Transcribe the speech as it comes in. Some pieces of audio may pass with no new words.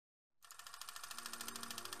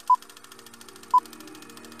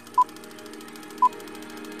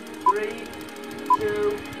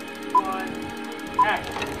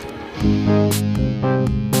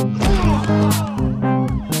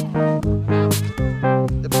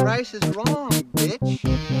price is wrong, bitch.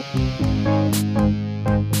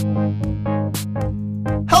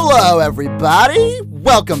 Hello, everybody.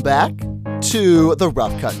 Welcome back to the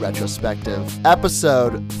Rough Cut Retrospective,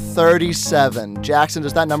 episode 37. Jackson,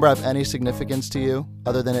 does that number have any significance to you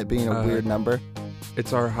other than it being a weird number?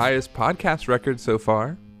 It's our highest podcast record so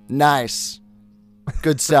far. Nice.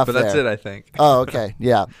 Good stuff But that's there. it, I think. Oh, okay.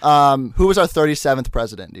 Yeah. Who was our 37th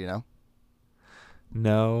president? Do you know?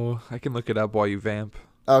 No, I can look it up while you vamp.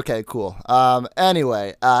 Okay, cool.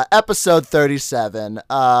 Anyway, episode 37.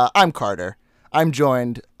 I'm Carter. I'm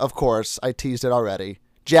joined, of course, I teased it already.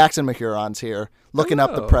 Jackson Mahuron's here, looking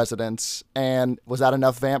up the Hello. presidents. And was that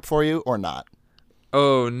enough vamp for you or not?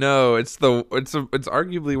 Oh no, it's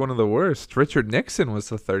arguably one of the worst. Richard Nixon was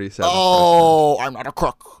the 37th. Oh, I'm not a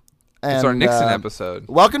crook. And, It's our Nixon episode.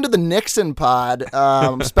 Welcome to the Nixon pod.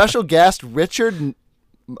 Special guest Richard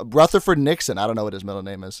Rutherford Nixon. I don't know what his middle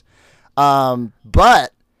name is.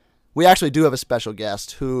 But we actually do have a special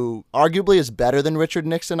guest who arguably is better than Richard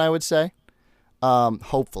Nixon, I would say.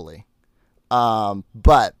 Hopefully.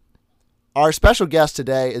 But our special guest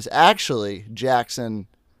today is actually Jackson,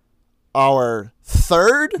 our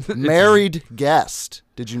third married guest.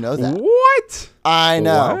 Did you know that? What? I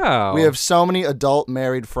know. Wow. We have so many adult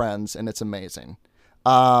married friends, and it's amazing.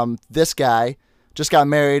 This guy just got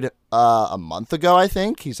married a month ago, I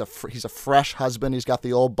think. He's a fresh husband. He's got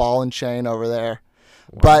the old ball and chain over there.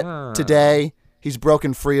 Wow. But today, he's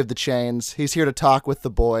broken free of the chains. He's here to talk with the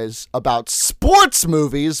boys about sports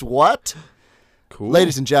movies. What? Cool.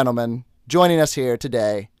 Ladies and gentlemen, joining us here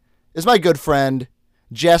today is my good friend,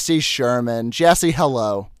 Jesse Sherman. Jesse,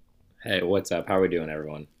 hello. Hey, what's up? How are we doing,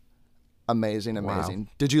 everyone? Amazing. Wow.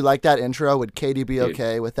 Did you like that intro? Would Katie be Dude.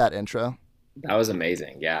 okay with that intro? That was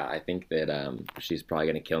amazing. Yeah, I think that she's probably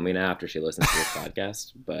going to kill me now after she listens to this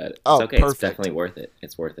podcast, but it's Oh, okay. It's perfect. definitely worth it.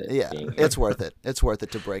 It's worth it. Yeah, being here. it's worth it. It's worth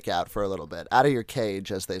it to break out for a little bit. Out of your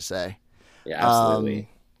cage, as they say. Yeah, absolutely.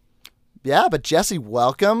 Yeah, but Jesse,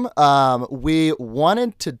 welcome. We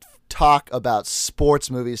wanted to talk about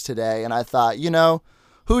sports movies today, and I thought,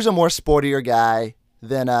 who's a more sportier guy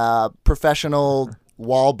than a professional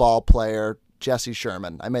wall ball player, Jesse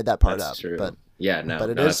Sherman? I made that part That's up. true. But yeah, no, but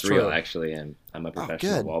it no, is that's real, true. actually, and I'm a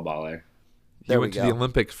professional good. wall baller. He there we went to go. the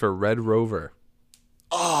Olympics for Red Rover.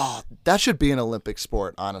 Oh, that should be an Olympic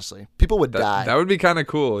sport, honestly. People would die. That would be kind of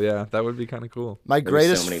cool. Yeah, that would be kind of cool. My There was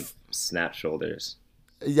greatest so many snap shoulders.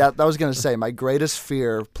 Yeah, I was going to say, my greatest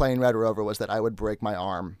fear playing Red Rover was that I would break my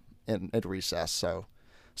arm at recess. So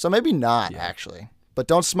maybe not, actually. But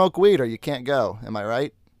don't smoke weed or you can't go. Am I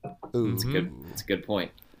right? Ooh. It's a good point.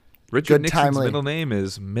 Richard Good Nixon's timely. middle name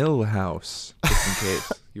is Millhouse, just in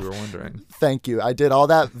case you were wondering. Thank you. I did all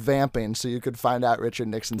that vamping so you could find out Richard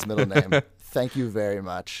Nixon's middle name. Thank you very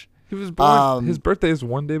much. He was born. His birthday is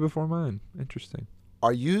one day before mine. Interesting.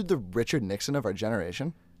 Are you the Richard Nixon of our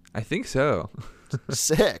generation? I think so.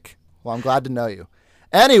 Sick. Well, I'm glad to know you.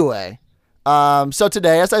 Anyway, so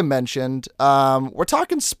today, as I mentioned, we're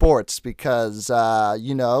talking sports because, the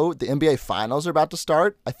NBA Finals are about to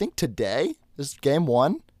start. I think today is game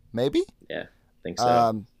one, maybe? Yeah, I think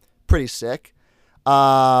so. Pretty sick.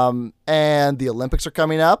 And the Olympics are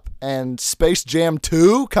coming up, and Space Jam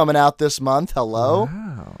 2 coming out this month. Hello.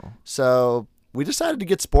 Wow. So we decided to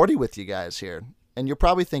get sporty with you guys here. And you're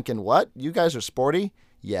probably thinking, what? You guys are sporty?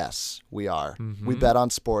 Yes, we are. We bet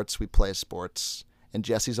on sports. We play sports. And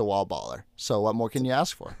Jesse's a wall baller. So what more can you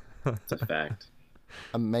ask for? It's a fact.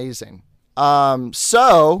 Amazing.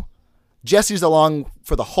 So Jesse's along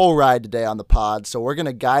for the whole ride today on the pod. So we're going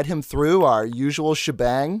to guide him through our usual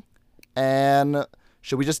shebang. And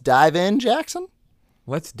should we just dive in, Jackson?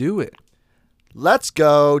 Let's do it. Let's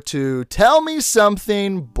go to Tell Me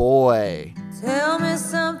Something, Boy. Tell me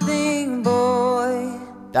something, boy.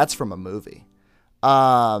 That's from a movie.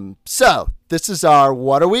 So this is our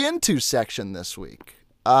What Are We Into section this week.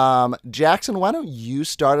 Jackson, why don't you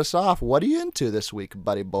start us off? What are you into this week,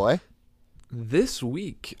 buddy boy? This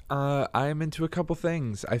week, I am into a couple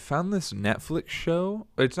things. I found this Netflix show.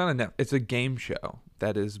 It's not it's a game show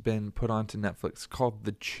that has been put onto Netflix called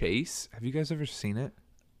The Chase. Have you guys ever seen it?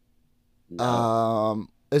 Is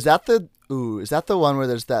that the one where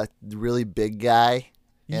there's that really big guy?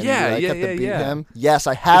 And you, have to beat him? Yes,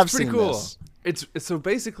 I have It's pretty seen cool. this. It's so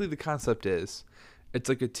basically the concept is it's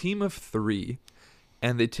like a team of 3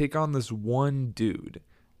 and they take on this one dude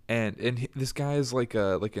And this guy is like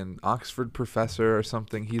an Oxford professor or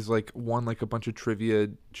something. He's like won like a bunch of trivia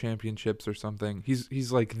championships or something.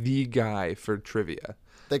 He's like the guy for trivia.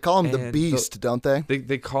 They call him the And Beast, don't they?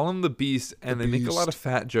 They call him the Beast, and The they make a lot Beast. of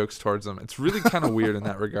fat jokes towards him. It's really kind of weird in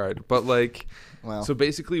that regard. But like, Wow. so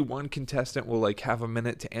basically, one contestant will like have a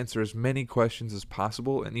minute to answer as many questions as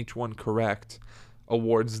possible, and each one correct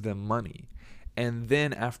awards them money. And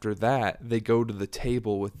then after that, they go to the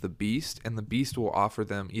table with the Beast, and the Beast will offer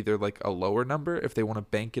them either like a lower number if they want to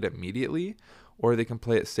bank it immediately, or they can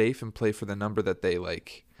play it safe and play for the number that they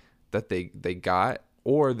like that they got,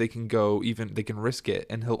 or they can they can risk it,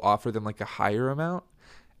 and he'll offer them like a higher amount.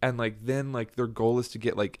 And like then like their goal is to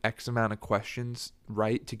get like X amount of questions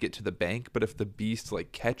right to get to the bank, but if the Beast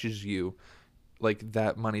like catches you, like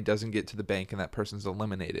that money doesn't get to the bank and that person's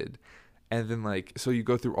eliminated. And then like so you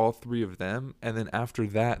go through all three of them, and then after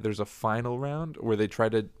that there's a final round where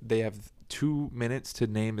they have 2 minutes to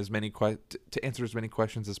name as many to answer as many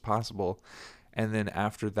questions as possible. And then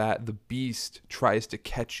after that the Beast tries to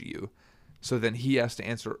catch you. So then he has to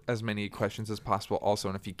answer as many questions as possible also.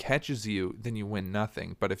 And if he catches you, then you win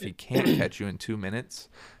nothing. But if he can't catch you in 2 minutes,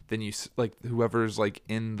 then you like whoever's like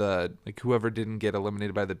in the like whoever didn't get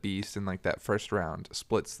eliminated by the Beast in like that first round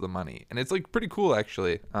splits the money. And it's like pretty cool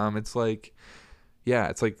actually. It's like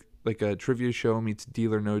it's like a trivia show meets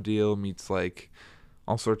Deal or No Deal meets like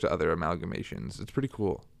all sorts of other amalgamations. It's pretty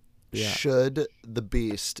cool. Yeah. Should the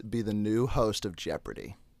Beast be the new host of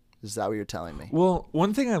Jeopardy? Is that what you're telling me? Well,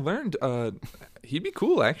 one thing I learned, he'd be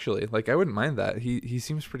cool actually. Like I wouldn't mind that. He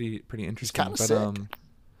seems pretty interesting. He's kind of sick.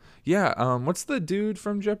 Yeah. What's the dude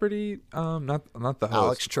from Jeopardy? Not the host.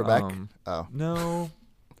 Alex Trebek. No.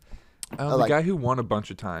 The like- guy who won a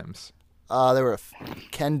bunch of times. There were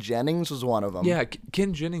Ken Jennings was one of them. Yeah,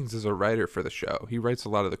 Ken Jennings is a writer for the show. He writes a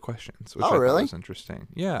lot of the questions, which Oh, I thought really? was interesting.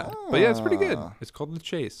 Yeah, but yeah, it's pretty good. Ah. It's called The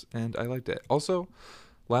Chase, and I liked it. Also,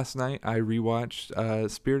 last night I rewatched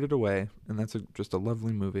Spirited Away, and that's just a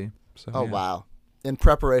lovely movie. So Oh yeah. wow! In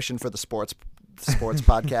preparation for the sports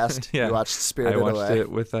podcast, Yeah. you watched Spirited I watched Away. it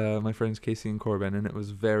with my friends Casey and Corbin, and it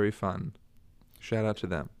was very fun. Shout out to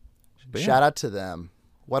them. But yeah. Shout out to them.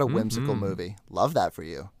 What a whimsical Mhm. movie. Love that for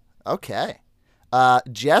you. Okay.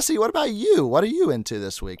 Jesse, what about you? What are you into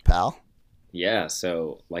this week, pal? Yeah,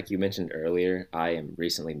 so like you mentioned earlier, I am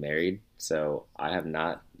recently married, so I have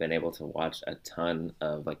not been able to watch a ton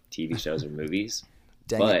of like TV shows or movies.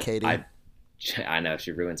 Dang but it, Katie. I know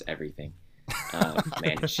she ruins everything.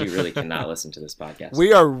 Man, she really cannot listen to this podcast.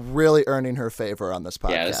 We are really earning her favor on this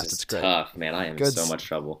podcast. yeah, this It's is great. tough, man. I am in Good so s- much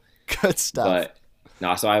trouble. Good stuff. But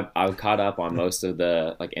no, so I caught up on most of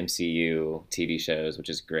the like MCU TV shows, which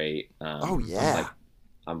is great. Oh, yeah.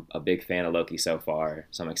 I'm a big fan of Loki so far,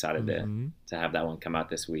 so I'm excited Mhm. to have that one come out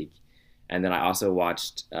this week. And then I also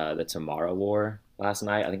watched the Tomorrow War last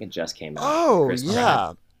night. I think it just came out. Oh, Chris Pratt.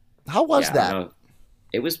 yeah. How was Yeah, I that? don't know.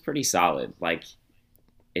 It was pretty solid. Like,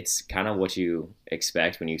 it's kind of what you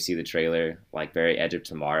expect when you see the trailer, like very Edge of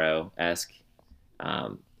Tomorrow-esque.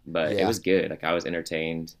 But Yeah. it was good. Like, I was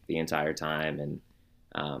entertained the entire time, and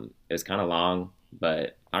it was kind of long,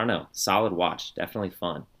 but I don't know. Solid watch. Definitely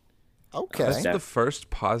fun. Okay. That's Yeah. the first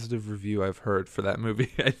positive review I've heard for that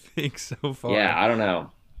movie, I think, so far. Yeah, I don't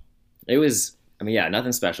know. It was, I mean, yeah,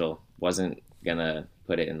 nothing special. Wasn't gonna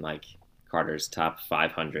put it in like Carter's top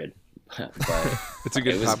 500, but It's a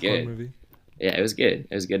good It was popcorn good. movie. yeah, it was good.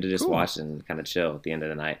 It was good to just Cool. watch and kind of chill at the end of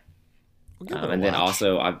the night. We'll give it a And then watch.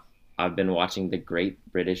 also, I've been watching the Great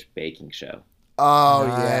British Baking Show, Oh,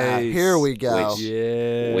 yeah. Nice. Here we go.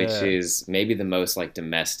 Yeah. which is maybe the most like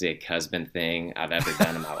domestic husband thing I've ever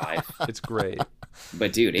done in my life. It's great.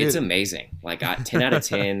 But dude, it's Dude. amazing. Like 10 out of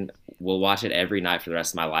 10. Will watch it every night for the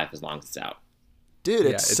rest of my life as long as it's out. Dude,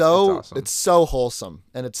 Yeah, it's it's so awesome. it's so wholesome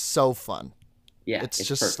and it's so fun. Yeah, It's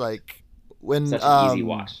just perfect. like when Such an easy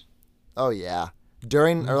watch. Oh yeah.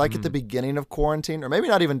 During or like at the Mhm. beginning of quarantine, or maybe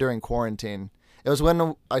not even during quarantine. It was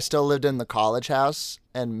when I still lived in the college house,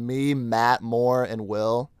 and me, Matt, Moore, and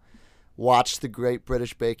Will watched the Great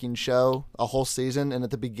British Baking Show a whole season. And at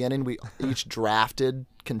the beginning, we each drafted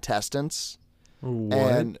contestants, What?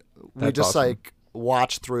 and we That's just awesome. like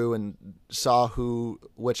watched through and saw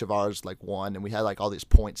which of ours like won, and we had like all these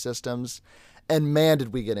point systems. And man,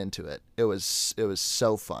 did we get into it! It was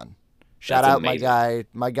so fun. Shout That's out amazing.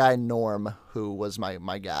 my guy Norm, who was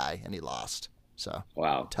my guy, and he lost. So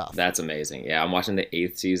Wow, Tough. That's amazing. Yeah, I'm watching the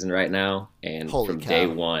 8th season right now, and Holy from cow. day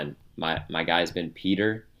one, my guy's been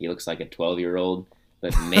Peter. He looks like a 12-year-old,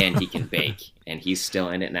 but man, he can bake, and he's still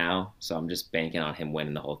in it now. So I'm just banking on him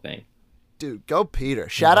winning the whole thing. dude, go Peter!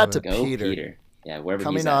 Shout out to Go Peter. Peter. Yeah, wherever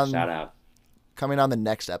Coming he's at, on- shout out. Coming on the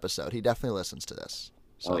next episode. He definitely listens to this.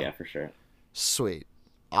 So, Oh yeah, for sure. sweet.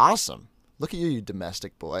 Awesome. Look at you, you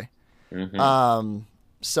domestic boy. Mm-hmm.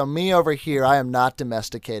 So me over here, I am not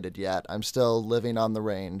domesticated yet. I'm still living on the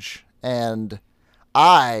range. And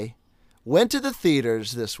I went to the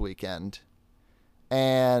theaters this weekend,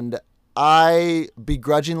 and I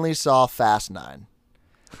begrudgingly saw Fast 9.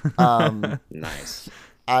 Nice.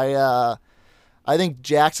 I think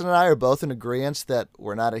Jackson and I are both in agreement that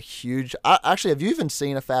we're not a huge... actually, have you even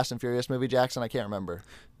seen a Fast and Furious movie, Jackson? I can't remember.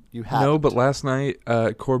 You haven't. No, but last night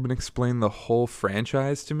Corbin explained the whole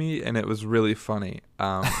franchise to me, and it was really funny.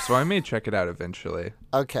 So I may check it out eventually.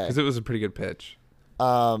 Okay. Because it was a pretty good pitch.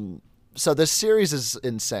 So this series is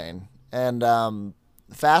insane, and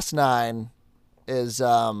Fast 9 is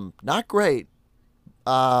not great.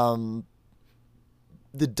 The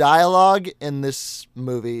dialogue in this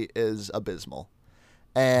movie is abysmal,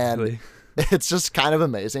 and Really? it's just kind of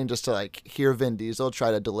amazing just to like hear Vin Diesel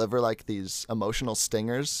try to deliver like these emotional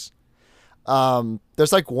stingers.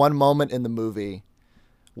 There's like one moment in the movie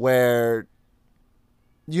where,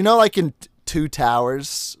 like in Two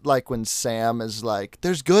Towers, like when Sam is like,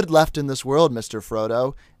 "There's good left in this world, Mr.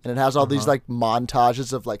 Frodo," and it has all these like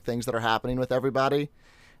montages of like things that are happening with everybody,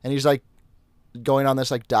 and he's like going on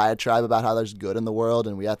this like diatribe about how there's good in the world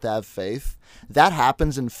and we have to have faith. That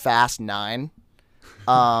happens in Fast 9.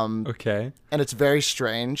 Okay. And it's very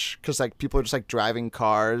strange because like people are just like driving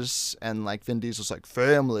cars, and like Vin Diesel's like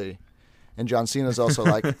family, and John Cena's also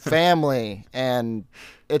like family, and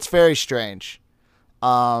it's very strange.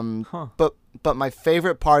 But my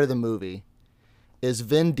favorite part of the movie is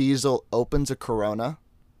Vin Diesel opens a Corona.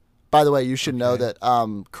 By the way, you should know that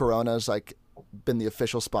Corona's like been the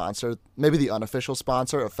official sponsor, maybe the unofficial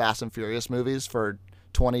sponsor of Fast and Furious movies for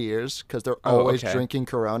 20 years because they're always drinking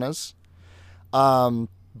Coronas.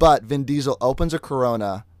 But Vin Diesel opens a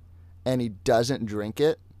Corona and he doesn't drink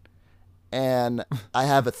it. And I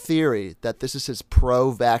have a theory that this is his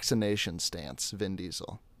pro-vaccination stance, Vin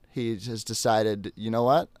Diesel. He has decided, you know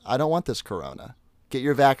what? I don't want this Corona. Get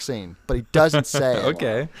your vaccine. But he doesn't say it.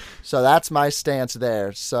 Okay. So that's my stance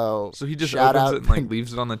there. So he just shout opens out, it and like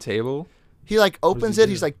leaves it on the table? He like opens he it, do?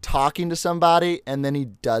 he's like talking to somebody, and then he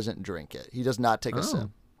doesn't drink it. He does not take a sip.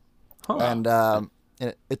 Huh. And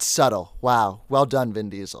it's subtle. Wow. Well done, Vin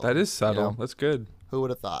Diesel. That is subtle. You know? That's good. Who would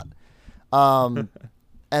have thought?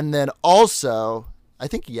 And then also, I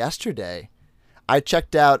think yesterday, I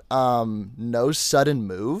checked out No Sudden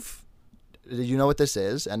Move. Do you know what this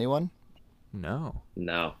is? Anyone? No.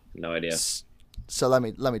 No idea. So let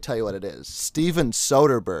me tell you what it is. Steven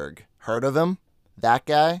Soderbergh. Heard of him? That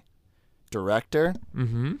guy? Director?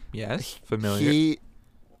 Mm-hmm. Yes. Familiar. He,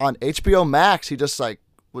 on HBO Max, he just like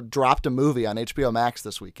dropped a movie on HBO Max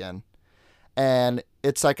this weekend. And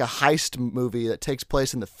it's like a heist movie that takes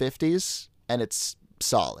place in the 50s, and it's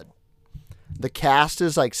solid. The cast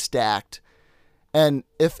is like stacked. And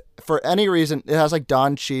if for any reason, it has like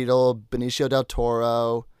Don Cheadle, Benicio del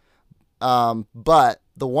Toro. But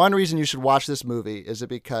the one reason you should watch this movie is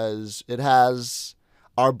because it has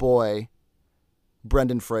our boy,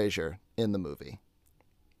 Brendan Fraser, in the movie.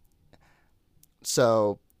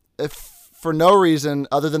 So if for no reason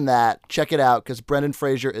other than that, check it out because Brendan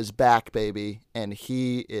Fraser is back, baby, and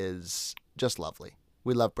he is just lovely.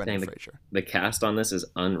 We love Brendan Fraser. The cast on this is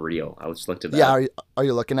unreal. I just looked at that. Yeah, are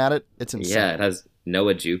you looking at it? It's insane. Yeah, it has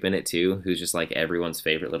Noah Jupe in it too, who's just like everyone's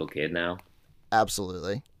favorite little kid now.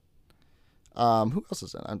 Absolutely. Who else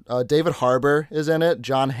is in it? David Harbour is in it.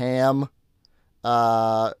 John Hamm.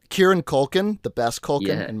 Kieran Culkin, the best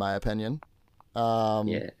Culkin in my opinion.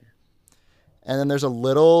 Yeah. And then there's a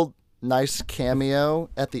little nice cameo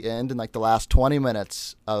at the end in like the last 20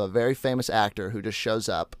 minutes of a very famous actor who just shows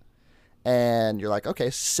up, and you're like, okay,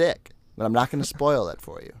 sick. But I'm not going to spoil it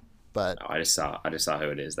for you. But I just saw who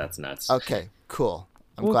it is. That's nuts. Okay, cool.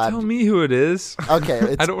 I'm well, glad. tell me who it is.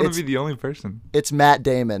 Okay, I don't want to be the only person. It's Matt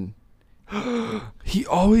Damon. He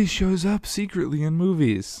always shows up secretly in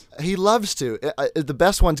movies. He loves to. The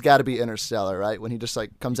best one's got to be Interstellar, right? When he just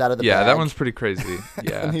like comes out of the bag. that one's pretty crazy.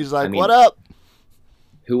 Yeah, and he's like, "What up?"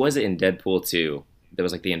 Who was it in Deadpool 2? There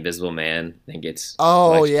was like the Invisible Man and gets.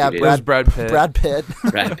 Oh yeah, It was Brad Pitt. Brad Pitt.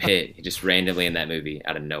 Brad Pitt, just randomly in that movie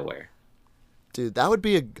out of nowhere. Dude, that would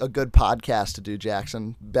be a good podcast to do,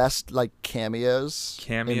 Jackson. Best like cameos.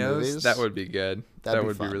 In movies. That would be good. That'd that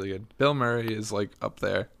would fun. be really good. Bill Murray is like up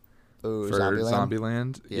there. Ooh, For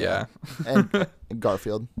Zombieland. Yeah. and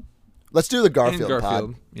Garfield. Let's do the Garfield, And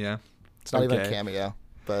Garfield. pod. Yeah. It's not even a cameo,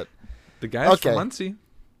 but The guy's Okay. from Muncie.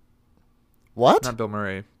 what? Not Bill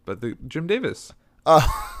Murray, but the Jim Davis.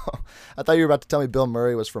 Oh, I thought you were about to tell me Bill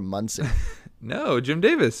Murray was from Muncie. No, Jim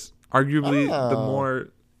Davis. Arguably Oh.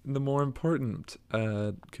 the more important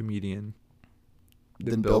comedian.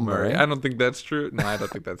 than Bill Murray. I don't think that's true. No, I don't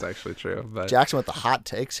think that's actually true. But Jackson with the hot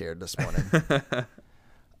takes here this morning.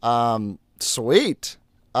 Sweet.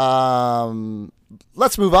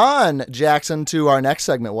 Let's move on, Jackson, to our next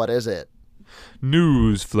segment. What is it?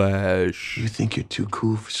 News flash. You think you're too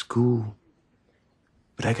cool for school.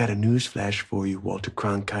 But I got a news flash for you, Walter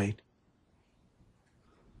Cronkite.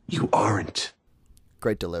 You aren't.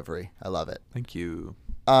 Great delivery. I love it. Thank you.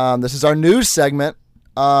 This is our news segment.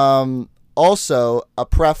 Also, a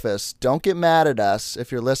preface. Don't get mad at us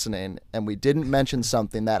if you're listening and we didn't mention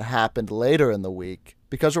something that happened later in the week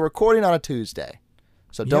because we're recording on a Tuesday.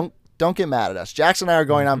 So don't get mad at us. Jackson and I are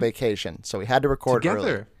going on vacation, so we had to record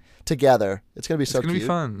early. Together. It's going to be so cute. It's going to be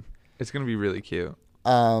fun. It's going to be really cute.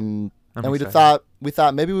 And we excited.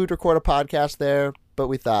 thought maybe we would record a podcast there, but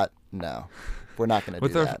we thought no. We're not going to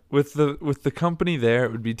do that. With the company there,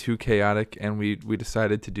 it would be too chaotic, and we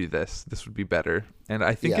decided to do this. This would be better, and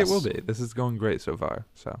I think it will be. This is going great so far.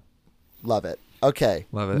 So, love it. Okay,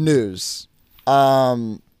 love it. News.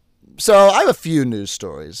 So I have a few news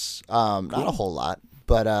stories. Not a whole lot,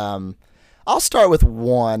 but I'll start with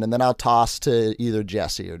one, and then I'll toss to either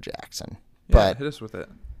Jesse or Jackson. Yeah, but hit us with it.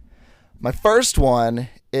 My first one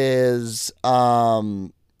is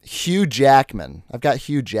Hugh Jackman. I've got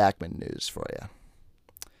Hugh Jackman news for you.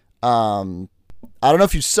 I don't know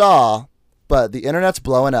if you saw, but the internet's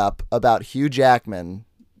blowing up about Hugh Jackman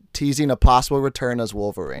teasing a possible return as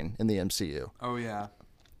Wolverine in the MCU. Oh, yeah.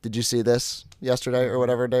 Did you see this yesterday or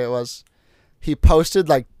whatever day it was? He posted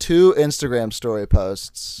like 2 Instagram story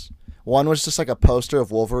posts. One was just like a poster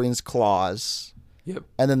of Wolverine's claws. Yep.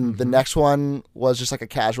 And then the next one was just like a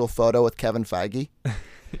casual photo with Kevin Feige.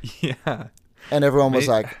 Yeah. And everyone was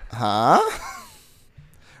like, huh?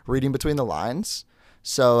 Reading between the lines.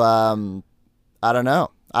 So, I don't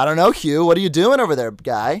know. I don't know, Hugh. What are you doing over there,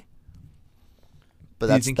 guy? But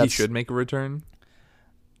Do you think he should make a return?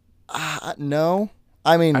 No.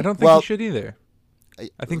 I mean, I don't think he should either.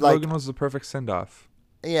 I think like, Logan was the perfect send-off.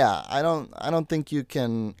 Yeah, I don't think you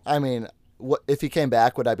can. I mean, what if he came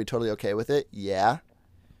back? Would I be totally okay with it? Yeah.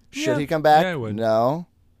 Should he come back? Yeah, I would. No.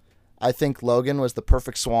 I think Logan was the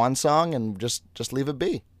perfect swan song, and just leave it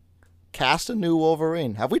be. Cast a new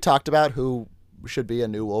Wolverine. Have we talked about who should be a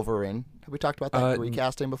new Wolverine? Have we talked about that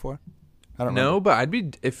recasting before? I don't know. No, but I'd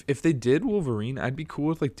be if they did Wolverine, I'd be cool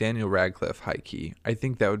with like Daniel Radcliffe, high key. I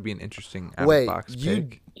think that would be an interesting out-of-the-box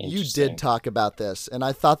pick. You did talk about this, and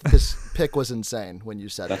I thought that this pick was insane when you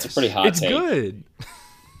said That's this. a pretty hot It's take. good.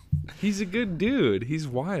 He's a good dude. He's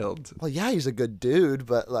wild. Well, yeah, he's a good dude,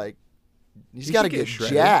 but like, he's He got to could get get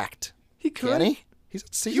shredded. jacked. He could. Can he? He's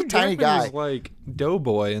Hugh a tiny Jackman guy. was like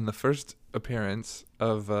Doughboy in the first appearance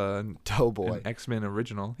of Doughboy. an X-Men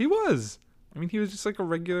original. He was. I mean, he was just like a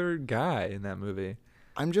regular guy in that movie.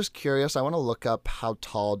 I'm just curious. I want to look up how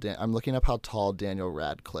tall. I'm looking up how tall Daniel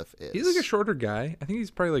Radcliffe is. He's like a shorter guy. I think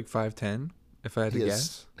he's probably like 5'10", if I had to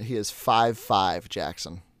guess. He is 5'5",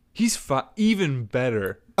 Jackson. He's even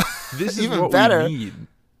better. This is Even what better? we need,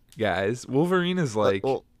 guys. Wolverine is like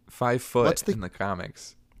Well, 5 foot what's the- in the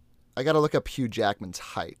comics. I got to look up Hugh Jackman's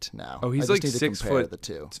height now. Oh, he's I like just need to 6 compare foot the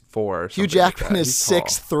two. 4. Or Hugh something like Jackman that. is He's tall.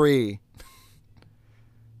 6'3".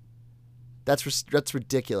 That's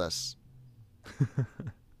ridiculous.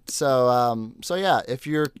 So yeah, if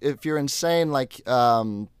you're insane like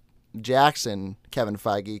Jackson, Kevin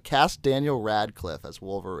Feige, cast Daniel Radcliffe as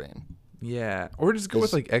Wolverine. Yeah, or just go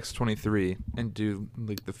with like X-23 and do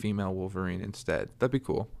like the female Wolverine instead. That'd be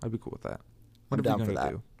cool. I'd be cool with that. What I'm are we down for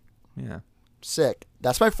gonna that. do? Yeah. Sick.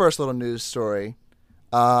 That's my first little news story.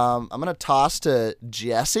 I'm gonna toss to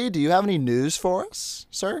Jesse. Do you have any news for us,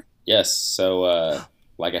 sir? Yes. So,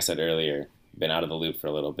 like I said earlier, been out of the loop for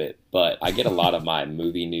a little bit, but I get a lot of my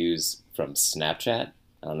movie news from Snapchat.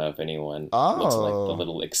 I don't know if anyone looks like the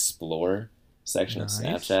little explore section of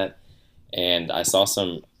Snapchat. And I saw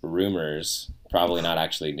some rumors, probably not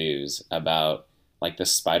actually news, about like the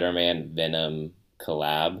Spider-Man Venom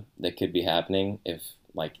collab that could be happening if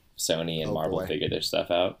like Sony and Marvel figure their stuff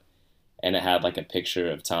out. And it had like a picture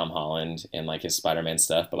of Tom Holland and like his Spider-Man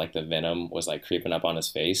stuff, but like the Venom was like creeping up on his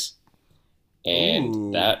face.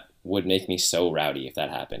 And that would make me so rowdy if that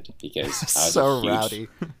happened, because I was So rowdy.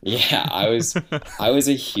 Yeah, I was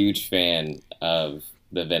a huge fan of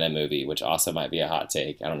the Venom movie, which also might be a hot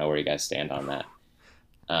take. I don't know where you guys stand on that.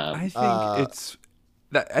 I think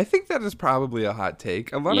I think that is probably a hot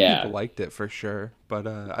take. A lot of people liked it for sure, but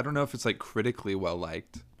I don't know if it's like critically well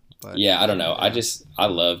liked. But yeah, I don't know. I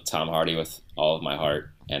love Tom Hardy with all of my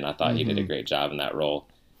heart, and I thought he did a great job in that role.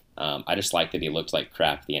 I just liked that he looked like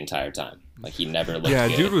crap the entire time. Like he never looked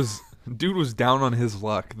good. Dude was down on his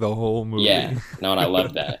luck the whole movie. Yeah, no, and I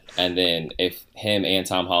love that. And then if him and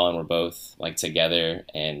Tom Holland were both like together,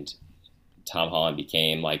 and Tom Holland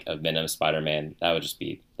became like a Venom Spider-Man, that'd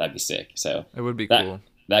be sick. So It would be cool.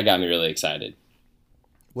 That got me really excited.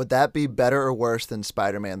 Would that be better or worse than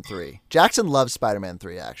Spider-Man 3? Jackson loves Spider-Man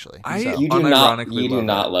 3, actually. You do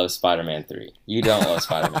not love Spider-Man 3. You don't love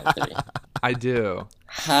Spider-Man 3. I do.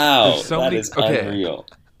 How? There's so That many- is okay. unreal.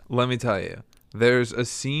 Let me tell you. There's a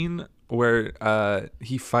scene where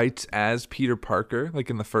he fights as Peter Parker, like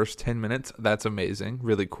in the first 10 minutes. That's amazing.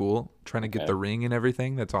 Really cool. Trying to get the ring and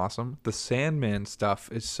everything. That's awesome. The Sandman stuff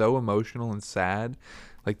is so emotional and sad.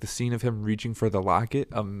 Like the scene of him reaching for the locket.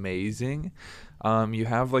 Amazing. You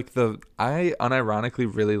have like I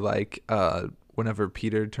unironically really like whenever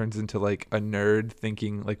Peter turns into like a nerd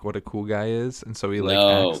thinking like what a cool guy is. And so he like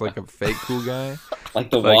acts like a fake cool guy. Like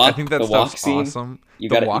the Like, walk. I think that the walk stuff's scene. awesome. You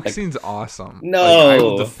The gotta, walk like, scene's awesome. No. Like, I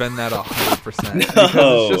will defend that 100%. No.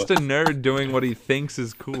 Because it's just a nerd doing what he thinks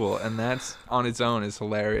is cool, and that's on its own is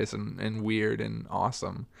hilarious and weird and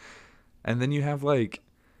awesome. And then you have like,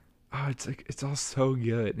 it's all so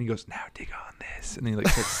good. And he goes, "Now dig on this," and he like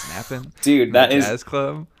starts snapping. Dude, in that the is jazz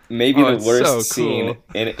club. maybe the it's worst so scene cool.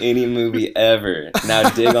 in any movie ever. Now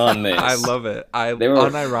dig on this. I love it. I They were-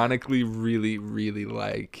 unironically really, really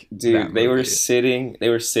like. Dude, that they were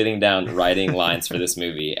movie. sitting down writing lines for this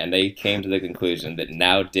movie, and they came to the conclusion that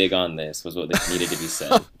 "now dig on this" was what needed to be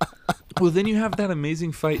said. Well, then you have that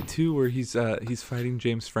amazing fight too, where he's fighting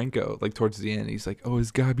James Franco like towards the end. He's like, "Oh,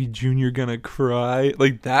 is Gabby Jr. gonna cry?"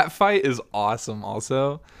 Like that fight is awesome.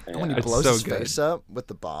 Also, When he It's blows so his good. face up with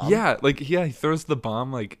the bomb. yeah, he throws the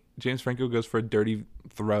bomb. Like James Franco goes for a dirty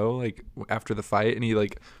throw like after the fight, and he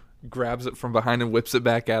like grabs it from behind and whips it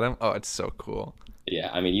back at him. Oh, it's so cool.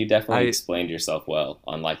 Yeah, I mean, you definitely explained yourself well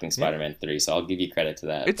on liking Spider-Man 3, so I'll give you credit to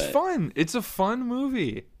that. It's but, fun. It's a fun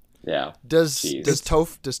movie. Yeah. Does Jeez. does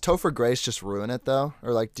Topher Grace just ruin it though,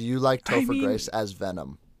 or like do you like Topher Grace as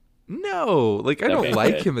Venom? No, like I don't Okay,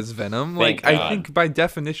 like good. him as Venom. Thank Like I God. think by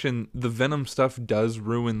definition, the Venom stuff does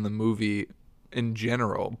ruin the movie in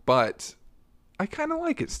general, but I kind of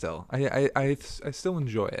like it still. I still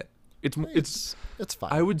enjoy it. It's It's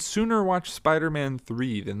fine. I would sooner watch Spider-Man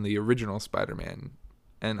 3 than the original Spider-Man,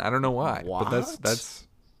 and I don't know why. But that's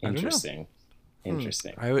I don't know. Interesting.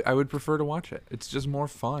 Interesting. I would prefer to watch it. It's just more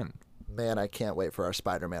fun. Man, I can't wait for our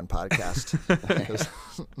Spider-Man podcast.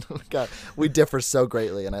 God, we differ so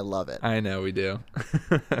greatly, and I love it. I know we do.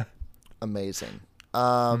 Amazing.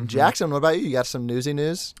 Mm-hmm. Jackson, what about you? You got some newsy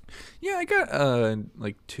news? Yeah, I got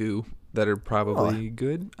like two that are probably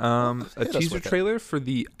good. A hit us teaser with it. trailer for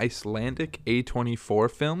the Icelandic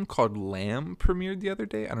A24 film called Lamb premiered the other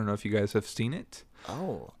day. I don't know if you guys have seen it.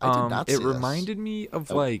 Oh, I did not see It this. reminded me of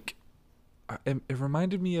like it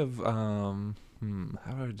reminded me of how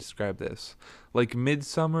do I describe this? Like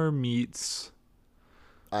Midsummer meets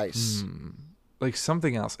Ice. like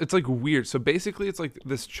something else. It's like weird. So basically, it's like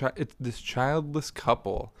this this childless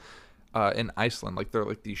couple in Iceland. Like they're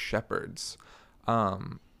like these shepherds.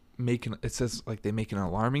 It says like they make an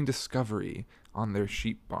alarming discovery on their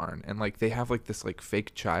sheep barn, and like they have like this like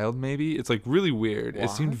fake child. Maybe it's like really weird. It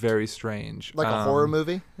seemed What? very strange. Like a horror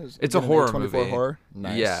movie? It's a horror movie. Horror?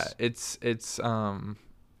 Nice. Yeah, it's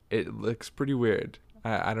it looks pretty weird.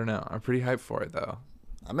 I don't know. I'm pretty hyped for it though.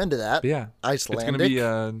 I'm into that. But yeah, Icelandic. It's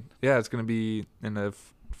gonna be it's gonna be in a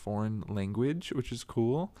foreign language, which is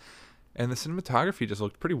cool. And the cinematography just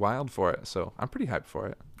looked pretty wild for it, so I'm pretty hyped for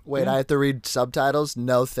it. Wait, I have to read subtitles?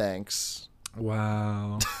 No thanks.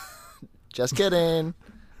 Wow. Just kidding.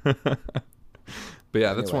 But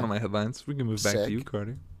yeah, that's Anyway. one of my headlines. We can move back Sick. to you,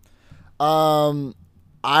 Carter.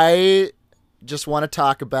 I just want to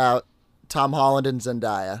talk about Tom Holland and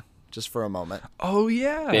Zendaya just for a moment. Oh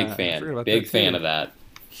yeah, Big I fan. forgot about Big that, fan too. of that.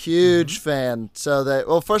 Huge fan.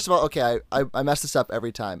 So first of all, okay, I mess this up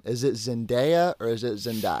every time. Is it Zendaya or is it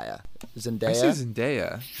Zendaya? I say Zendaya?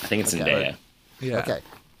 Zendaya. I think it's Okay. Zendaya. Yeah. Okay.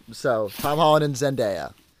 So Tom Holland and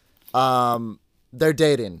Zendaya. They're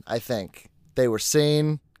dating, I think. They were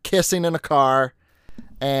seen kissing in a car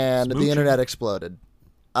and the Smooching. internet exploded.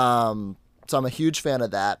 So I'm a huge fan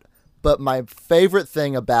of that. But my favorite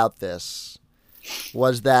thing about this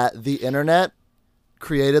was that the internet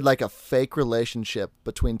created like a fake relationship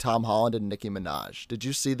between Tom Holland and Nicki Minaj. Did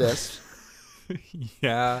you see this?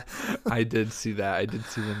 Yeah, I did see that. I did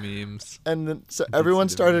see the memes. And then, so did everyone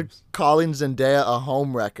see the started memes. calling Zendaya a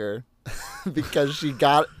homewrecker because she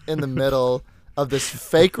got in the middle of this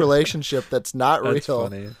fake relationship that's not That's real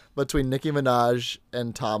funny. between Nicki Minaj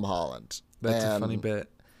and Tom Holland. That's a And funny bit.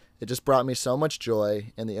 It just brought me so much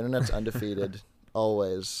joy, and the internet's undefeated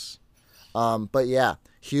always. But yeah,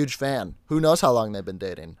 huge fan. Who knows how long they've been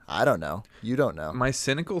dating? I don't know. You don't know. My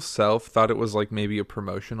cynical self thought it was like maybe a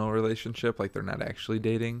promotional relationship, like they're not actually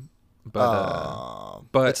dating.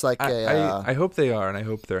 But it's like I hope they are, and I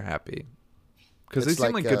hope they're happy because they it's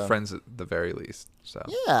seem like, like good friends at the very least. So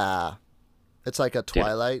yeah, it's like a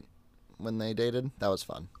Twilight when they dated. That was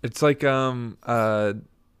fun. it's like oh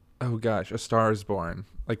gosh, A Star Is Born,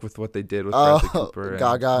 like with what they did with Bradley Cooper and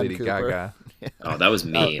Gaga and Lady Cooper. Gaga. Oh, that was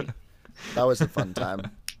mean. That was a fun time.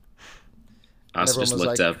 I also Everyone just was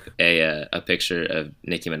looked like- up a picture of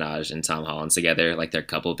Nicki Minaj and Tom Holland together, like their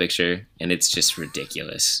couple picture, and it's just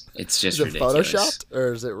ridiculous. It's just Is it ridiculous. photoshopped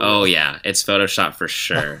or is it real? Oh yeah, it's Photoshop for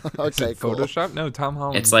sure. Okay, cool. Photoshop? No, Tom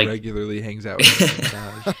Holland It's like- regularly hangs out with Nicki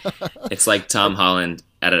Minaj. It's like Tom Holland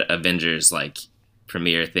at an Avengers like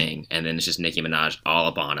premiere thing, and then it's just Nicki Minaj all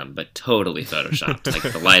up on him, but totally photoshopped.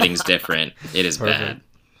 Like the lighting's different. It is bad.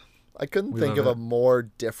 I couldn't We think love of a it. more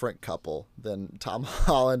different couple than Tom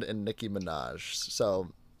Holland and Nicki Minaj. So,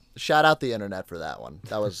 shout out the internet for that one.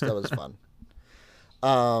 That was fun.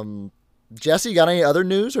 Jesse, you got any other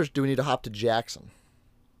news, or do we need to hop to Jackson?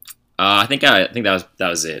 I think that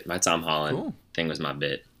was it. My Tom Holland Cool. thing was my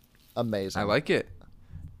bit. Amazing. I like it.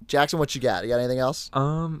 Jackson, what you got? You got anything else?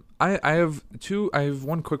 I have two. I have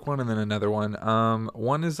one quick one and then another one.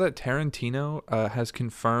 One is that Tarantino has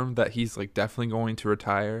confirmed that he's like definitely going to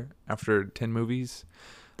retire after 10 movies.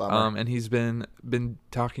 Bummer. And he's been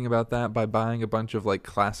talking about that by buying a bunch of like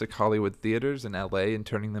classic Hollywood theaters in LA and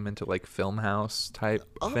turning them into like film house type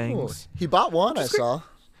things. He bought one. I saw.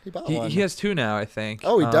 He bought one. He has two now, I think.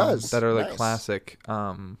 Oh, he does? That are like Nice. classic.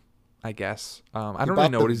 I guess. I don't bought really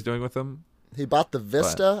know the- what he's doing with them. He bought the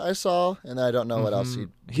Vista. I saw, and I don't know what else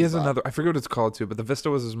He has bought. another. I forget what it's called too, but the Vista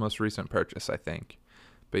was his most recent purchase, I think.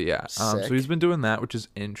 But yeah, so Sick. he's been doing that, which is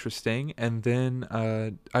interesting. And then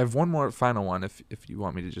I have one more final one. If you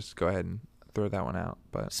want me to just go ahead and throw that one out,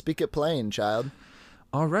 but Speak it plain, child.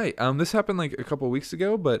 all right. This happened like a couple weeks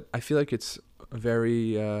ago, but I feel like it's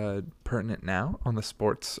very pertinent now on the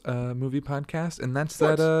sports movie podcast, and that's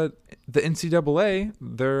that the NCAA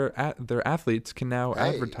their athletes can now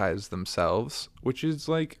Hey. advertise themselves, which is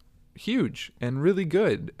like huge and really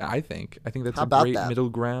good. I think that's How a about great that? middle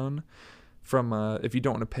ground from if you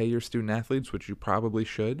don't want to pay your student athletes, which you probably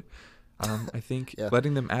should. I think Yeah.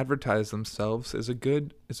 letting them advertise themselves is a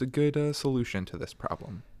good solution to this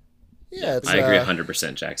problem. Yeah, it's I agree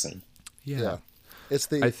 100%, Jackson. Yeah. It's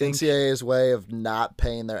the I think- NCAA's way of not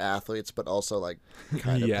paying their athletes, but also like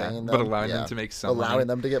kind of Yeah, paying them. but allowing them to make some allowing money.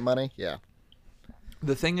 them to get money. Yeah.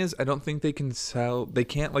 The thing is, I don't think they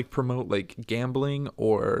can't like promote like gambling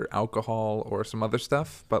or alcohol or some other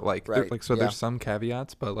stuff, but like Right, yeah. there's some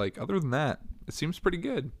caveats, but like other than that, it seems pretty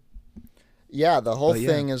good. Yeah, the whole But yeah.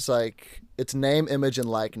 thing is like it's name, image, and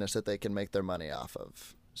likeness that they can make their money off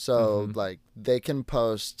of. So Mm-hmm. like they can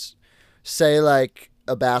post, say like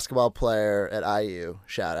a basketball player at IU,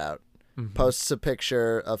 shout out, Mm-hmm. posts a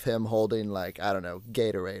picture of him holding like I don't know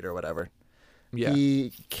Gatorade or whatever. Yeah.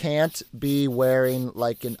 He can't be wearing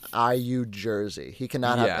like an IU jersey. He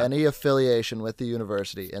cannot have Yeah. any affiliation with the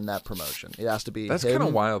university in that promotion. It has to be That's him, kind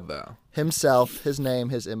of wild though. himself, his name,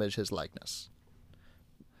 his image, his likeness.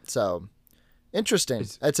 So interesting.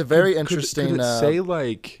 It's a very interesting. Could it say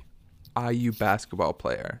like IU basketball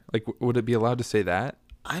player? Like, would it be allowed to say that?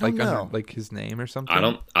 I don't like know. Under, like his name or something. I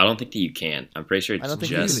don't think that you can. I'm pretty sure I don't it's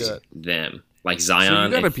think you can just do it. them. Like So you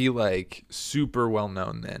Zion. gotta if- be like super well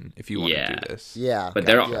known then if you want to Yeah. do this. Yeah, But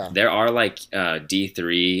yeah. there are like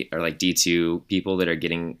D3 or like D2 people that are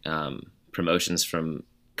getting promotions from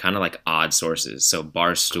kind of like odd sources. So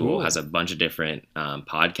Barstool Cool. has a bunch of different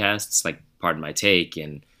podcasts, like Pardon My Take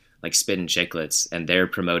and like Spit and Chicklets, and they're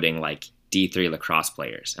promoting like D3 lacrosse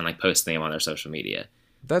players and like posting them on their social media,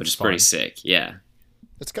 That's which is fun. pretty sick. Yeah.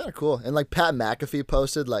 It's kind of cool. And like Pat McAfee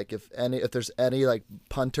posted, like if there's any like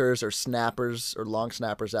punters or snappers or long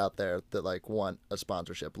snappers out there that like want a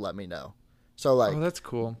sponsorship, let me know. So like Oh, that's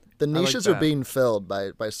cool. the I like niches are that. being filled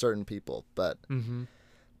by certain people, but Mhm.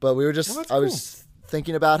 but we were just Well, that's I was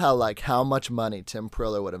thinking about how much money Tim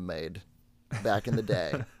Priller would have made back in the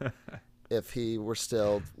day if he were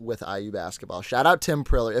still with IU basketball. Shout out Tim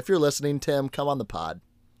Priller. If you're listening, Tim, come on the pod.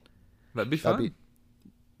 That'd be fun. That'd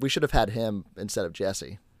We should have had him instead of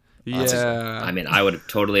Jesse. yeah. I mean, I would have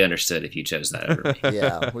totally understood if you chose that over me.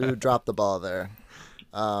 Yeah, we would drop the ball there.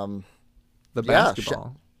 the yeah,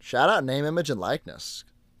 basketball. Shout out name, image, and likeness.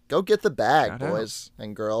 Go get the bag, Shout out. boys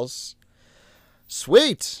and girls.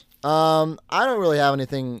 Sweet. I don't really have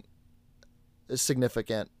anything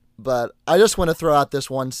significant, but I just want to throw out this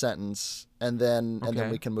one sentence, and then Okay.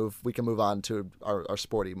 we can move on to our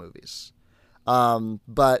sporty movies.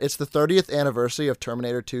 But it's the 30th anniversary of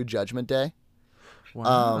Terminator 2 Judgment Day.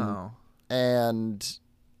 Wow. And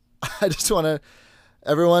I just want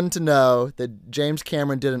everyone to know that James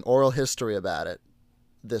Cameron did an oral history about it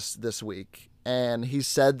this week. And he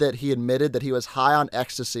said that he admitted that he was high on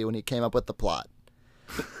ecstasy when he came up with the plot.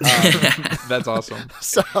 That's awesome.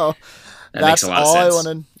 So That that's makes a lot of all sense. I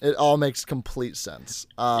wanted. It all makes complete sense.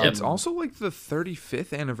 It's also like the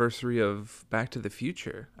 35th anniversary of Back to the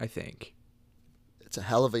Future, I think. It's a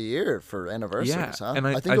hell of a year for anniversaries, Yeah, huh? and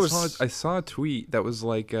I think it was. saw a tweet that was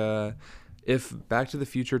like, if Back to the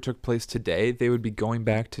Future took place today, they would be going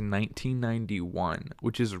back to 1991,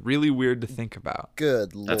 which is really weird to think about.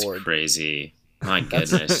 Good That's lord, crazy. My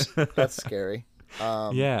goodness. that's scary.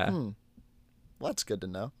 Yeah, Well, that's good to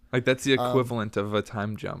know. like that's the equivalent of a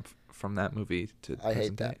time jump from that movie to I hate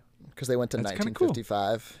present that day. because they went to That's kinda cool.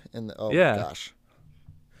 1955 in the. Oh Yeah. gosh,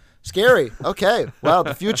 scary. Okay, well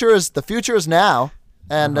the future is now,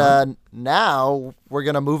 and now we're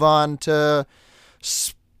gonna move on to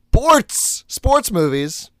sports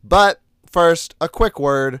movies. But first, a quick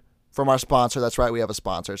word from our sponsor. That's right, we have a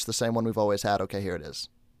sponsor. It's the same one we've always had. Okay, here it is.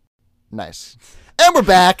 Nice, and we're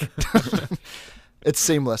back. It's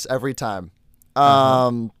seamless every time.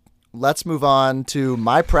 Let's move on to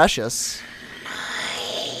My Precious.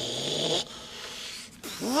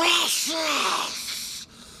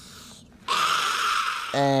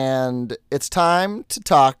 And it's time to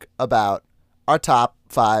talk about our top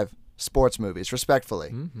 5 sports movies,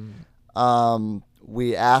 respectfully.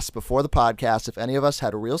 We asked before the podcast if any of us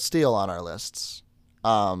had Real Steel on our lists.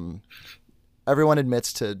 Everyone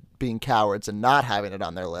admits to being cowards and not having it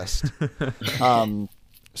on their list.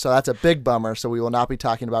 So that's a big bummer. So we will not be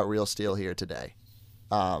talking about Real Steel here today.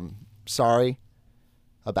 Sorry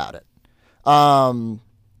about it.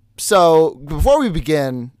 So before we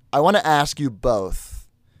begin, I want to ask you both,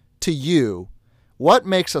 to you, what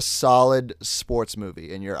makes a solid sports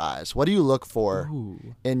movie in your eyes? What do you look for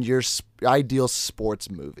in your ideal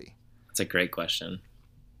sports movie? That's a great question.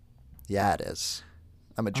 Yeah, it is.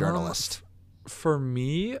 I'm a journalist. For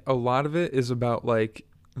me, a lot of it is about like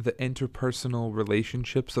the interpersonal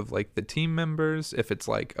relationships of like the team members, if it's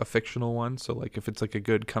like a fictional one, so like if it's like a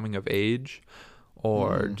good coming of age,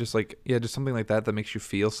 or just like just something like that makes you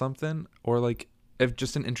feel something, or like if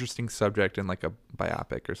just an interesting subject in like a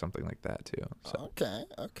biopic or something like that too. So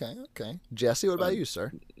Okay. Jesse, what about you,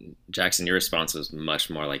 sir? Jackson, your response was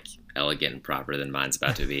much more like elegant and proper than mine's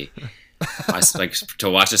about to be. Like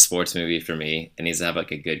to watch a sports movie for me, it needs to have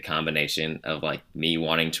like a good combination of like me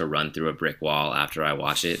wanting to run through a brick wall after I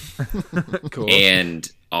watch it, cool. and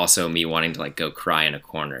also me wanting to like go cry in a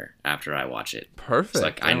corner after I watch it. Perfect. So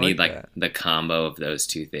like I need like that. the combo of those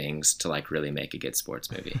two things to like really make a good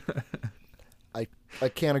sports movie. I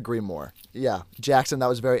can't agree more. Yeah, Jackson, that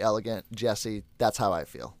was very elegant. Jesse, that's how I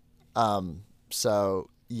feel. So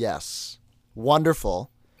yes, wonderful.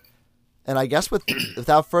 And I guess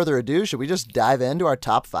without further ado, should we just dive into our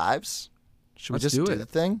top 5s? Should we Let's just do do it. the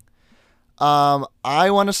thing? I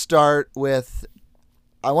want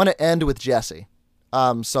to end with Jesse.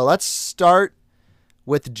 So let's start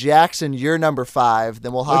with Jackson, your number 5.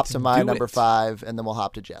 Then we'll hop Let's to my do number it. 5, and then we'll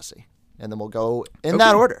hop to Jesse, and then we'll go in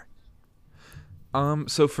that order.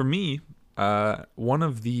 So for me, I'm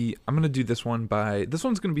gonna do this one's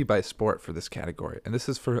gonna be by sport for this category, and this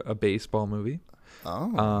is for a baseball movie.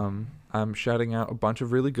 Oh. I'm shouting out a bunch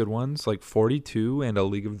of really good ones like 42 and A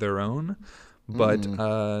League of Their Own. But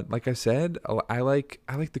like I said, I like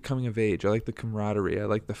the coming of age. I like the camaraderie. I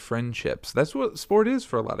like the friendships. That's what sport is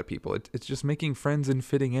for a lot of people. It's just making friends and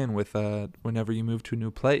fitting in with whenever you move to a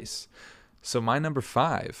new place. So my number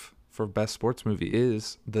 5 for best sports movie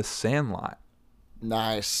is The Sandlot.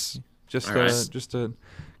 Nice. Just Nice. just a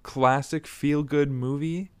classic feel good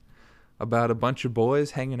movie about a bunch of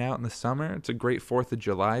boys hanging out in the summer. It's a great 4th of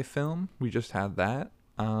July film. We just had that.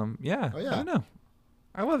 yeah. I don't know.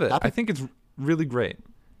 I love it. Happy- I think it's really great.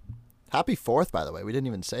 Happy 4th, by the way. We didn't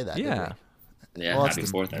even say that, did Yeah. Yeah, Well, it's happy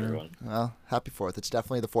 4th, everyone. we? Well, happy 4th. It's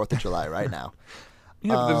definitely the 4th of July right now.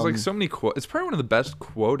 Yeah, but there's like so many quotes. It's probably one of the best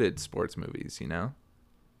quoted sports movies, you know?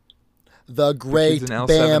 The Great in L7 Weenie.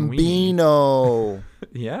 Bambino.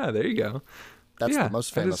 Yeah, there you go. That's Yeah, the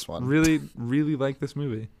most I famous just one. Really, really like this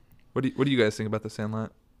movie. What do you guys think about The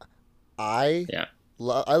Sandlot? I Yeah.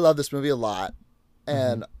 I love this movie a lot,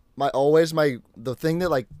 and the thing that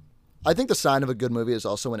like I think the sign of a good movie is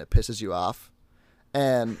also when it pisses you off,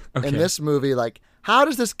 and Okay. in this movie, like, how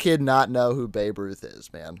does this kid not know who Babe Ruth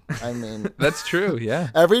is, man? I mean, That's true. Yeah.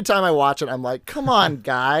 every time I watch it, I'm like, come on,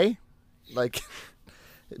 guy, like.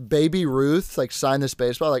 Baby Ruth, like, sign this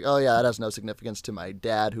baseball. Like, oh yeah, that has no significance to my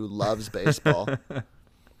dad who loves baseball.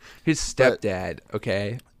 His stepdad.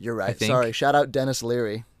 Okay. You're I right. think. Sorry. Shout out Dennis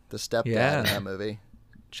Leary, the stepdad Yeah. in that movie.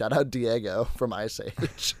 Shout out Diego from Ice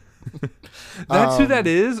Age. That's who that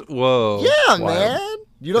is. Whoa. Yeah, Wild. man.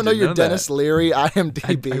 You don't know didn't your know Dennis that. Leary I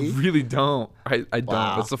IMDb? really don't. I don't.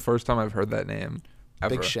 Wow. That's the first time I've heard that name.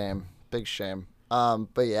 Ever. Big shame. Big shame.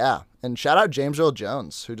 But yeah, and shout out James Earl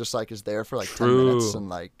Jones, who just like is there for like 10 True. minutes and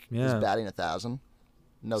like is Yeah. batting 1,000.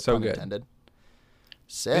 No So pun good. intended.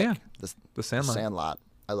 Sick. Yeah. The The Sandlot. Sandlot.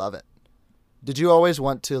 I love it. Did you always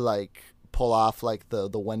want to like pull off like the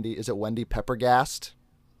Wendy? Is it Wendy Peppergast,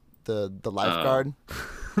 the lifeguard?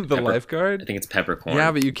 The I lifeguard. think it's peppercorn.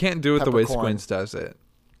 Yeah, but you can't do it the way Peppercorn. Squints does it.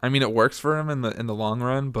 I mean, it works for him in the long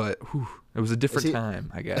run, but whew, it was a different he- time,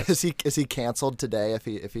 I guess. Is he canceled today if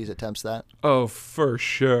he attempts that? Oh, for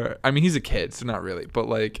sure. I mean, he's a kid, so not really, but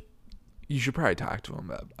like, you should probably talk to him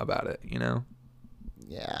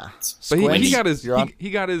Yeah. But Squints, he got his you're on- he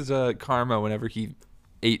got his karma whenever he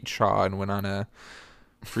ate Shaw and went on a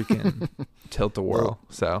freaking tilt-a-whirl.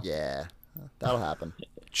 So Yeah, that'll happen.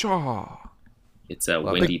 Shaw. It's a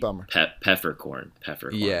Love it. Wendy Big bummer. Peppercorn.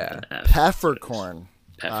 Peppercorn. Yeah. with an F. Peppercorn.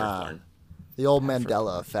 Peppercorn. The old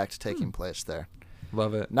Mandela effect taking place there.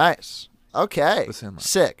 Love it. Nice. Okay. The Sandlot.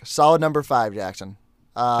 Sick. Solid number 5, Jackson.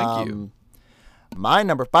 Thank you. My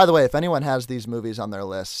number. By the way, if anyone has these movies on their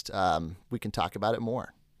list, we can talk about it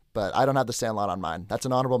more. But I don't have The Sandlot on mine. That's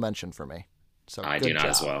an honorable mention for me. So I good do not job.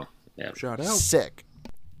 as well. Yeah. Shout out. Sick.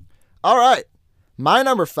 All right. My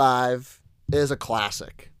number 5 is a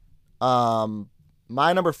classic.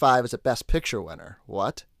 My number 5 is a Best Picture winner.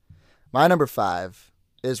 What? My number 5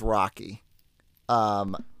 is Rocky.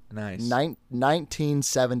 Nice.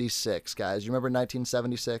 1976, guys. You remember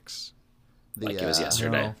 1976? Like it was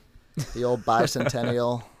yesterday. The old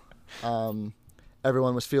bicentennial.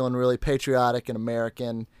 Everyone was feeling really patriotic and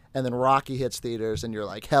American, and then Rocky hits theaters, and you're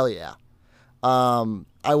like, hell yeah.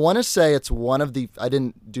 I want to say it's one of the. I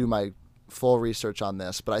didn't do my full research on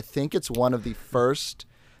this, but I think it's one of the first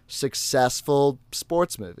successful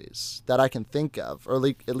sports movies that I can think of, or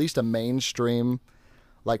at least a mainstream,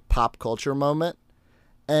 like pop culture moment.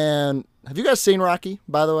 And have you guys seen Rocky?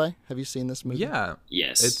 By the way, have you seen this movie? Yeah.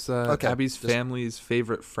 Yes. It's Okay, Abby's just- family's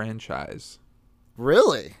favorite franchise.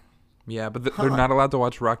 Really? Yeah, but they're not allowed to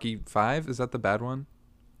watch Rocky 5. Is that the bad one?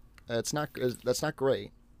 It's not. That's not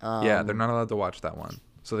great. Yeah, they're not allowed to watch that one.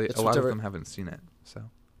 So it's a lot of whichever- them haven't seen it. So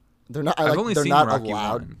They're not. I've only they're seen not Rocky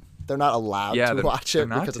allowed. 1. They're not allowed Yeah, to they're- watch they're it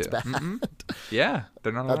not because it's to. bad. Mm-mm. Yeah,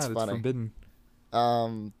 they're not allowed. That's It's funny. forbidden.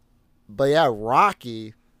 But yeah,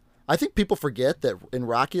 Rocky. I think people forget that in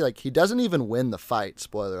Rocky, like he doesn't even win the fight.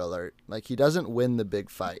 Spoiler alert! Like he doesn't win the big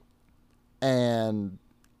fight, and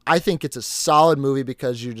I think it's a solid movie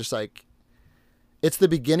because you're just like, it's the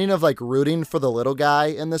beginning of like rooting for the little guy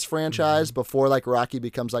in this franchise before like Rocky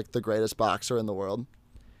becomes like the greatest boxer in the world,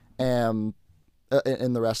 and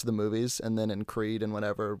in the rest of the movies, and then in Creed and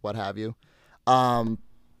whatever, what have you.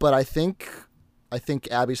 But I think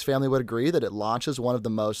Abby's family would agree that it launches one of the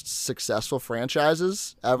most successful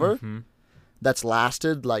franchises ever. That's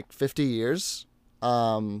lasted like 50 years,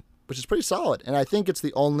 which is pretty solid. And I think it's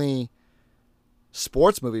the only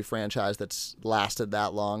sports movie franchise that's lasted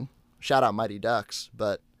that long. Shout out Mighty Ducks,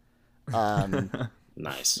 but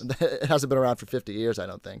Nice. it hasn't been around for 50 years, I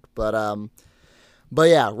don't think. But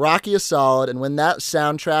yeah, Rocky is solid. And when that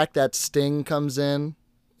soundtrack, that Sting comes in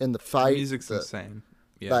the fight, Music's insane.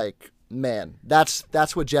 Yeah. like, man, that's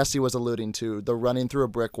what Jesse was alluding to. The running through a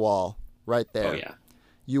brick wall right there. Oh yeah.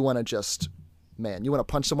 You want to just, man, you want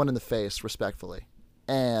to punch someone in the face respectfully.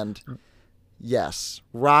 And yes,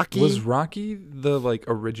 Rocky. Was Rocky the like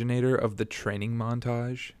originator of the training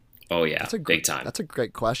montage? Oh yeah. that's a Big time. That's a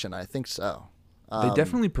great question. I think so. They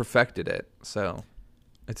definitely perfected it. So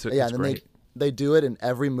it's Yeah, it's and then great. they do it in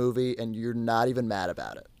every movie, and you're not even mad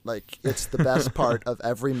about it. Like it's the best part of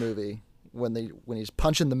every movie when he's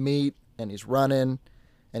punching the meat and he's running,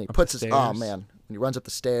 and he puts his stairs. oh man when he runs up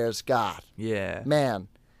the stairs. God, Yeah. man,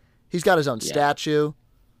 he's got his own statue.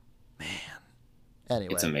 Man,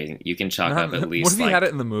 anyway, It's amazing. You can chalk up at least What if he like had it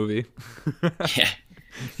in the movie? yeah.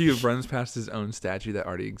 He runs past his own statue that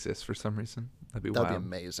already exists for some reason. That'd be that'd be wild.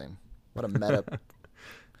 amazing. What a meta.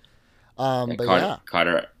 And But Carter, yeah,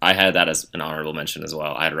 Carter, I had that as an honorable mention as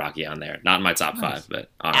well. I had Rocky on there, not in my top 5,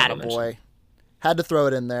 but honorable mention, attaboy. Had to throw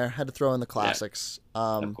it in there. Had to throw in the classics.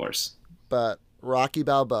 of course. But Rocky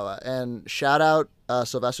Balboa. And shout out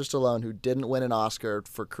Sylvester Stallone, who didn't win an Oscar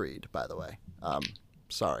for Creed, by the way.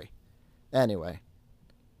 Sorry. Anyway,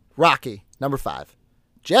 Rocky, number 5.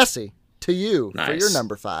 Jesse, to you for Nice. your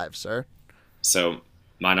number 5, sir. So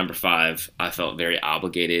my number 5, I felt very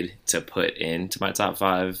obligated to put into my top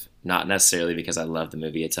 5. Not necessarily because I love the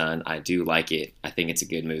movie a ton. I do like it. I think it's a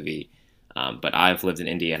good movie. But I've lived in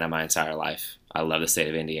Indiana my entire life. I love the state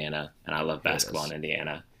of Indiana, and I love basketball in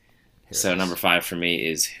Indiana. So number 5 for me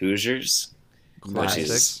is Hoosiers, which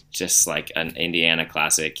is just like an Indiana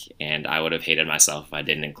classic, and I would have hated myself if I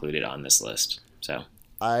didn't include it on this list. So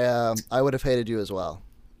I would have hated you as well.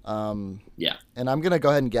 yeah. And I'm gonna go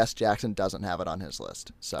ahead and guess Jackson doesn't have it on his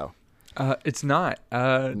list. So It's not.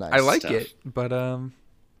 Nice I like stuff. it, but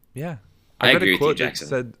yeah. I read agree a with quote you, that Jackson.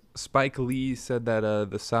 said Spike Lee said that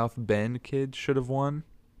the South Bend kid should have won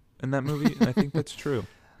in that movie, and I think that's true. I'm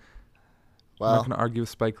well, not going to argue with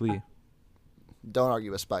Spike Lee. don't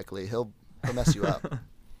argue with Spike Lee. He'll mess you up.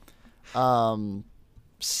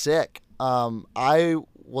 Sick. I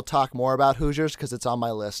will talk more about Hoosiers because it's on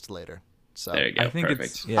my list later. So There you go. I think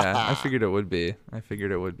Perfect. it's I figured it would be.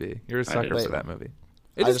 You're a sucker did for too. that movie.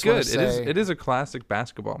 I It is just wanna good. say- It is a classic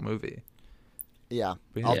basketball movie. yeah,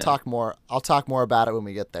 But I'll yeah. talk more. I'll talk more about it when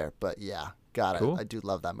we get there. But yeah, got it. Cool. I do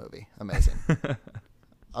love that movie. Amazing.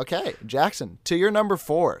 Okay, Jackson, to your number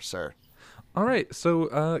 4, sir. All right,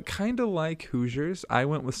 so kind of like Hoosiers, I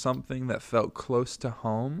went with something that felt close to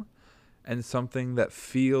home and something that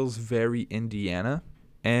feels very Indiana.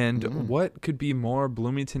 And what could be more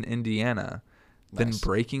Bloomington, Indiana than Nice.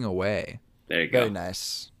 Breaking Away? There you go. Very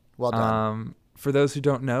nice. Well done. For those who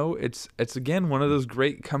don't know, it's again one of those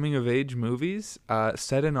great coming of age movies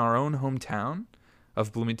set in our own hometown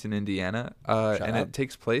of Bloomington, Indiana, and out. it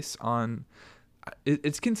takes place on.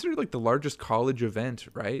 It's considered like the largest college event,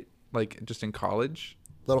 right? Like just in college.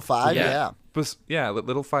 Little 5, Yeah. yeah. But yeah,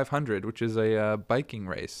 Little 500, which is a biking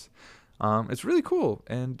race. It's really cool,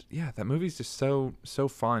 and yeah, that movie's just so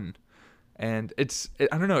fun. And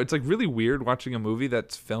I don't know, it's like really weird watching a movie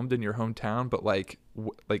that's filmed in your hometown, but like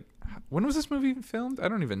when was this movie filmed? I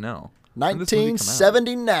don't even know. When did this movie come out?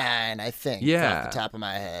 1979, I think. Yeah. Off the top of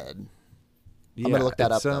my head. Yeah, gonna look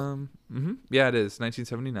that it's, up, though. Yeah, it is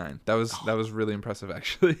 1979. That was really impressive,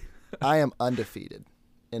 actually. I am undefeated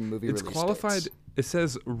in movie It's release qualified. dates. It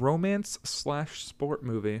says romance/sport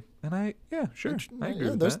movie, and I agree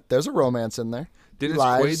with that. There's a romance in there. Dennis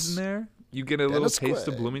Lies. Quaid's in there. You get a little Dennis taste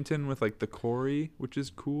of Quaid. Bloomington with like the quarry, which is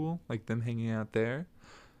cool, like them hanging out there.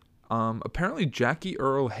 Apparently Jackie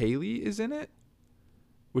Earl Haley is in it,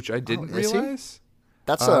 which I didn't is he? realize.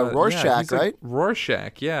 That's Yeah, Rorschach, he's, like, right?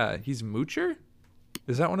 Rorschach, yeah. He's Moocher?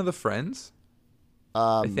 Is that one of the friends?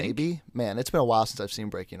 think. Maybe. Man, it's been a while since I've seen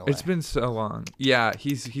Breaking Away. It's been so long. Yeah,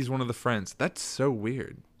 he's one of the friends. That's so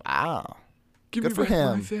weird. Wow. Give Good me for back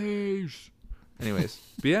my him. face. Anyways,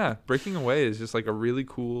 but yeah, Breaking Away is just like a really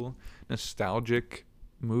cool, nostalgic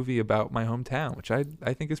movie about my hometown, which I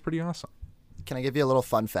think is pretty awesome. Can I give you a little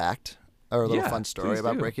fun fact or a little Yeah, fun story please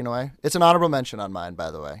about do. Breaking Away? It's an honorable mention on mine, by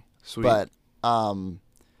the way. Sweet.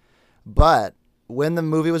 But when the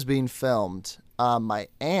movie was being filmed, my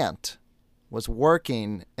aunt was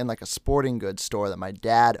working in like a sporting goods store that my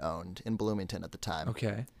dad owned in Bloomington at the time.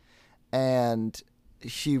 Okay. And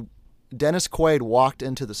Dennis Quaid walked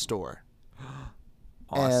into the store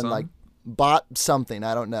Awesome. and like bought something,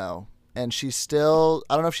 I don't know. And I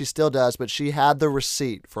don't know if she still does, but she had the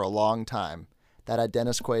receipt for a long time that had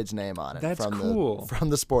Dennis Quaid's name on it. That's from cool. from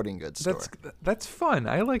the sporting goods store. That's fun.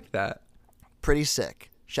 I like that. Pretty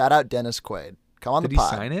sick. Shout out Dennis Quaid. Come on Did the he pod.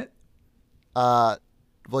 sign it?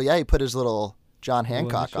 Well, yeah, he put his little John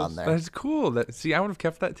Hancock Little on there. That's cool. See, I would have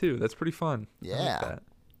kept that too. That's pretty fun. I like Yeah. that.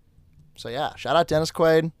 So yeah, shout out Dennis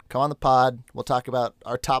Quaid. Come on the pod. We'll talk about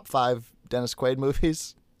our top 5 Dennis Quaid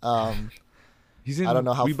movies. He's in I don't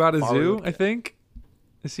know how We Bought a far we Zoo, would I get. think.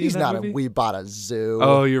 Is he He's in that not movie? in We Bought a Zoo.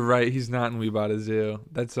 Oh, you're right. He's not in We Bought a Zoo.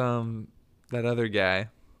 That's that other guy.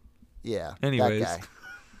 yeah. Anyways. That guy.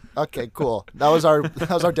 Okay, cool. That was our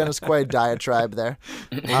Dennis Quaid diatribe there.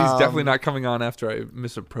 He's definitely not coming on after I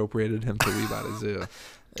misappropriated him to We Bought a Zoo.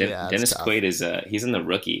 Yeah, it's Dennis tough. Quaid is he's in The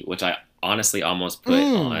Rookie, which I honestly almost put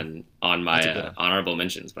on my honorable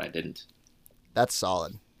mentions, but I didn't. That's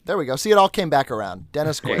solid. There we go. See, it all came back around.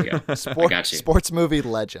 Dennis There you Quaid, go. I got you. sports movie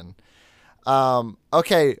legend.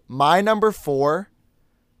 Okay, my number 4,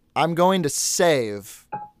 I'm going to save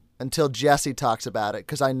until Jesse talks about it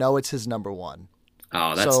because I know it's his number 1.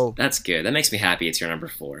 Oh, that's good. That makes me happy. It's your number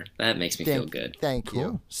 4. That makes me feel good. Thank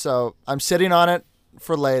you. So I'm sitting on it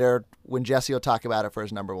for later when Jesse will talk about it for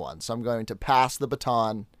his number 1. So I'm going to pass the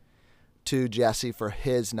baton to Jesse for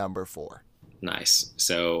his number 4. Nice.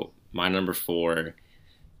 So my number 4,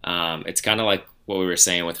 it's kind of like what we were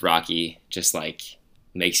saying with Rocky, just like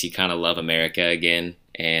makes you kind of love America again.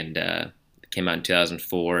 And it came out in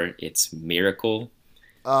 2004. It's Miracle.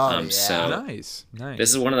 Oh, yeah. So Nice.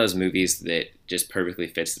 this is one of those movies that just perfectly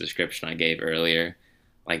fits the description I gave earlier.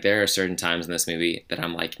 Like, there are certain times in this movie that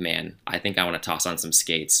I'm like, man, I think I want to toss on some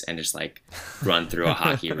skates and just like run through a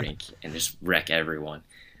hockey rink and just wreck everyone.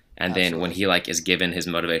 And then when he like is given his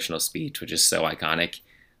motivational speech, which is so iconic,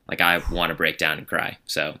 like I want to break down and cry.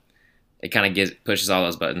 So it kind of pushes all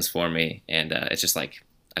those buttons for me, and it's just like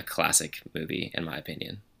a classic movie in my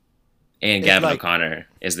opinion. And Gavin O'Connor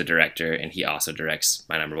is the director, and he also directs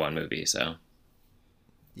my number one movie. So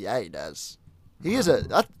yeah, he does. He is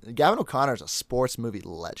Gavin O'Connor is a sports movie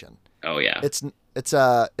legend. Oh yeah, it's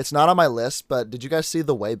not on my list, but did you guys see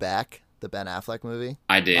The Way Back, the Ben Affleck movie?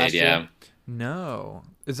 I did, yeah. Year? No,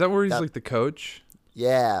 is that where he's like the coach?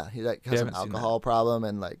 Yeah, he like has an alcohol problem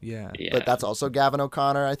and like yeah. But that's also Gavin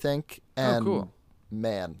O'Connor, I think. And cool.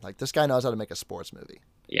 Man, like this guy knows how to make a sports movie.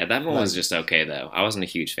 Yeah, that one was just okay though. I wasn't a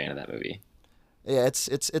huge fan of that movie. Yeah,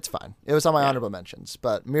 it's fine. It was on my honorable mentions,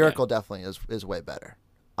 but Miracle definitely is way better.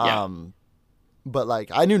 Yeah. But like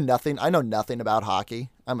I know nothing about hockey.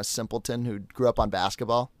 I'm a simpleton who grew up on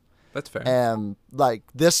basketball. That's fair. And like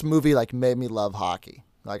this movie like made me love hockey.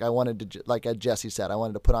 Like I wanted to, like Jesse said, I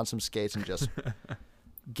wanted to put on some skates and just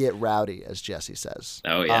get rowdy, as Jesse says.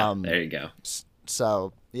 Oh yeah, there you go.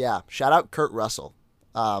 So yeah, shout out Kurt Russell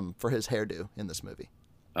for his hairdo in this movie.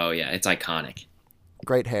 Oh yeah, it's iconic.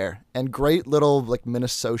 Great hair and great little like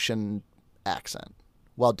Minnesotan accent.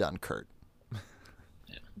 Well done, Kurt.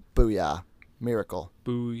 Yeah. Booyah, Miracle.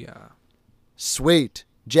 Booyah. Sweet.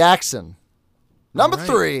 Jackson. Number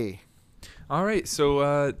 3. All right,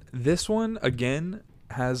 so this one again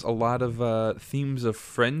has a lot of themes of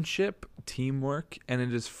friendship, teamwork, and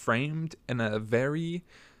it is framed in a very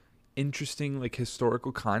interesting like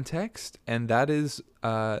historical context, and that is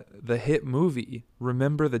the hit movie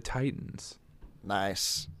Remember the Titans.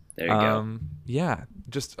 Nice. There you go. Yeah,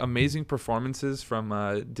 just amazing performances from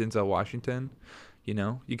Denzel Washington. You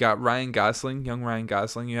know, you got Ryan Gosling, young Ryan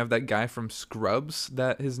Gosling. You have that guy from Scrubs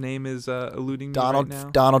that his name is eluding me right now.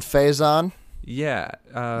 Donald Faison. Yeah.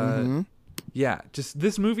 Yeah, just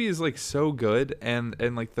this movie is like so good, and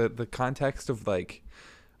like the context of like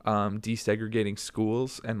desegregating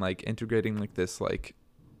schools and like integrating like this like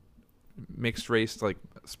mixed race like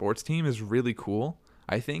sports team is really cool,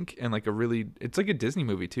 I think, and like it's like a Disney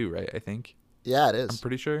movie too, right? I think. Yeah, it is. I'm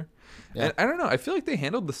pretty sure. Yeah. And I don't know, I feel like they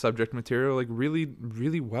handled the subject material like really,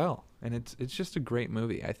 really well, and it's just a great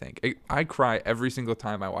movie. I think I cry every single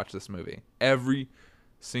time I watch this movie. Every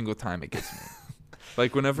single time it gets me.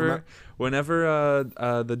 Like whenever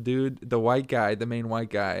the dude, the white guy, the main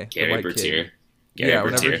white guy, Gary the white Bertier. kid,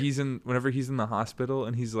 whenever he's in the hospital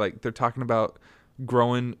and he's like, they're talking about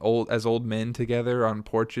growing old men together on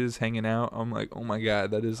porches hanging out. I'm like, oh my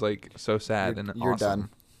god, that is like so sad and you're awesome. Done.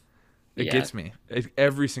 It gets me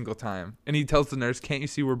every single time. And he tells the nurse, "Can't you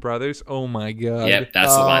see we're brothers?" Oh my god. Yep,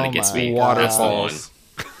 that's the line that gets me. Waterfalls.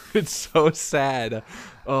 It's so sad.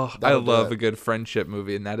 Oh, I love a good friendship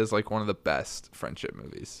movie, and that is like one of the best friendship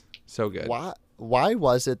movies. So good. Why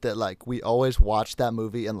was it that like we always watched that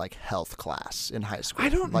movie in like health class in high school? I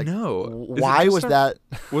don't know. Why was that?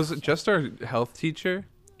 Was it just our health teacher?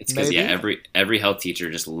 It's because every health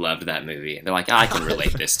teacher just loved that movie. They're like, I can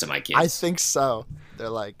relate this to my kids. I think so. They're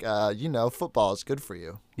like, football is good for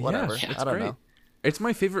you. Whatever. Yeah, I don't know. It's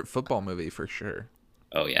my favorite football movie for sure.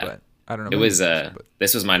 Oh yeah. But I don't know. It was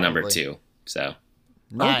this was my number 2. So.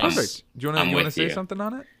 Nice. Oh, perfect. Do you want to say something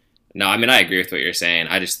on it? No, I mean I agree with what you're saying.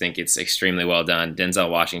 I just think it's extremely well done. Denzel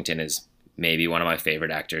Washington is maybe one of my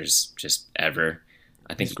favorite actors just ever.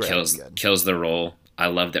 I think he kills the role. I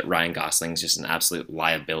love that Ryan Gosling's just an absolute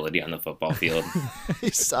liability on the football field. He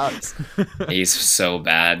sucks. He's so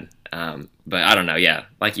bad. But I don't know. Yeah,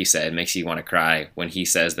 like you said, it makes you want to cry when he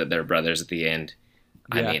says that they're brothers at the end.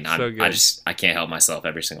 Yeah, I mean, I can't help myself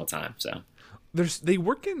every single time. So they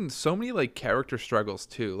work in so many like character struggles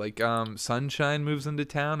too. Like Sunshine moves into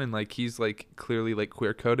town and like he's like clearly like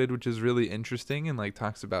queer coded, which is really interesting, and like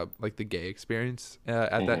talks about like the gay experience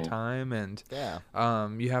at that time. And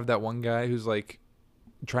you have that one guy who's like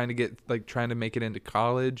trying to make it into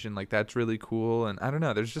college, and like that's really cool. And I don't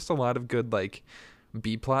know, there's just a lot of good like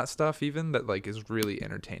B plot stuff even that like is really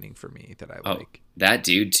entertaining for me that I like. That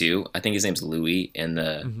dude too, I think his name's Louis,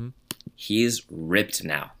 and he's ripped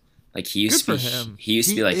now. Like he used to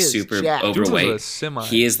be like super jacked. overweight.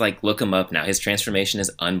 He is like, look him up now. His transformation is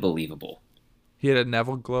unbelievable. He had a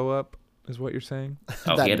Neville glow up, is what you're saying?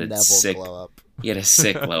 Oh, he had a sick glow up. He had a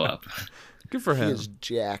sick glow up. Good for him. He is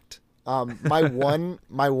jacked. My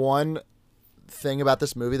one thing about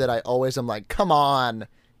this movie that I always am like, come on,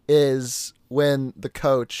 is when the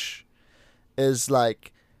coach is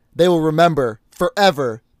like, they will remember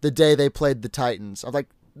forever the day they played the Titans. I'm like,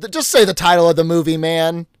 Just say the title of the movie,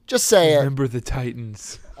 man. Just say it. Remember the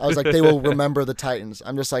Titans. I was like, they will remember the Titans.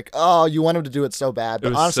 I'm just like, oh, you want them to do it so bad. But It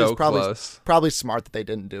was honestly, so it's probably smart that they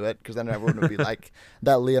didn't do it, because then everyone would be like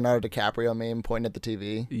that Leonardo DiCaprio meme pointing at the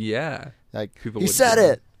TV. Yeah. Like, People he would said do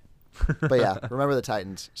it. But yeah, remember the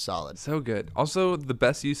Titans. Solid. So good. Also, the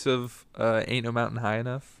best use of Ain't No Mountain High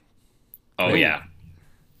Enough. Oh yeah.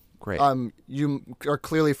 Great. You are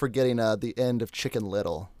clearly forgetting the end of Chicken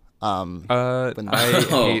Little. When- I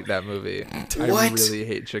hate that movie. I What? really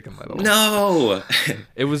hate Chicken Little. No.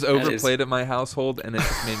 It was is- overplayed at my household, and it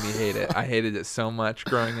just made me hate it. I hated it so much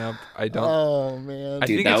growing up. I don't. Oh man. I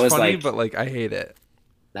Dude, think that it's was funny, like- but like I hate it.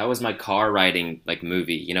 That was my car riding like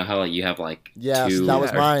movie. You know how like you have like Yes, 2 that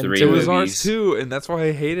was or mine, 3 too. It was movies? ours too, and that's why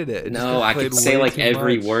I hated it. It just No, got I played could say way like too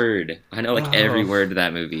every much. word. I know like every word of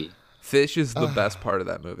that movie. Fish is the best part of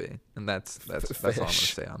that movie, and that's all I'm gonna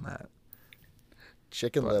Fish. say on that.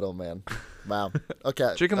 Chicken Little, man. Wow.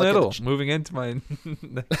 Okay. Chicken okay. Little. Moving into my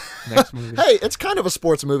next movie. Hey, it's kind of a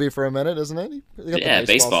sports movie for a minute, isn't it? You got the Yeah,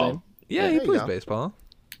 baseball. scene. Yeah, there he you plays go. baseball.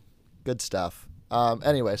 Good stuff.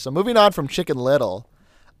 Anyway, so moving on from Chicken Little,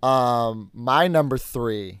 my number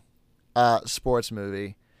 3 sports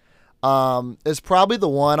movie is probably the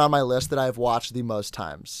one on my list that I've watched the most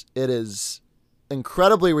times. It is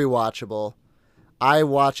incredibly rewatchable. I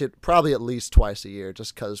watch it probably at least twice a year,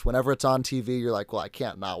 just because whenever it's on TV, you're like, well, I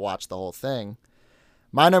can't not watch the whole thing.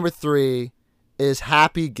 My number 3 is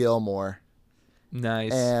Happy Gilmore.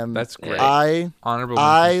 Nice. And That's great. Honorable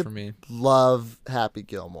I mentions for me. love Happy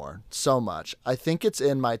Gilmore so much. I think it's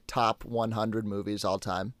in my top 100 movies all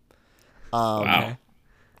time. Wow.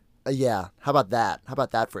 Yeah. How about that? How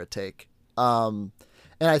about that for a take? And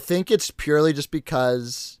I think it's purely just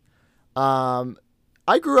because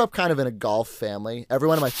I grew up kind of in a golf family.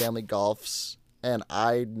 Everyone in my family golfs, and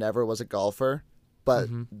I never was a golfer, but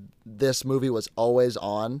this movie was always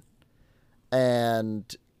on,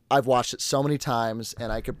 and I've watched it so many times,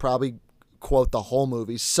 and I could probably quote the whole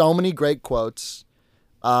movie. So many great quotes.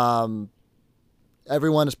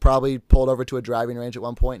 Everyone has probably pulled over to a driving range at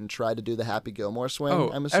one point and tried to do the Happy Gilmore swing, Oh,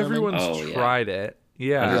 I'm assuming. everyone's Oh, yeah. tried it.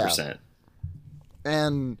 Yeah. 100%.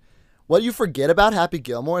 And what you forget about Happy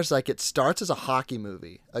Gilmore is like it starts as a hockey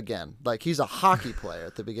movie again. Like he's a hockey player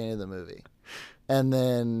at the beginning of the movie. And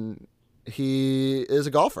then he is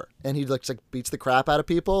a golfer, and he looks like beats the crap out of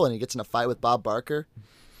people, and he gets in a fight with Bob Barker.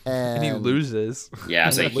 And he loses. Yeah,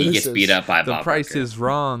 so And he gets loses. beat up by The Bob price Barker. is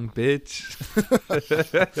wrong, bitch.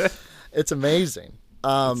 It's amazing.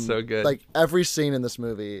 It's so good. Like every scene in this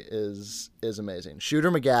movie is amazing.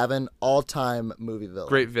 Shooter McGavin, all-time movie villain.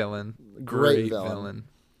 Great villain. Great villain.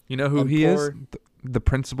 You know who And he is? poor- The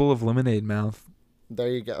principal of Lemonade Mouth. There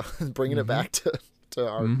you go. Bringing it back to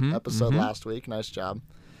our episode last week. Nice job.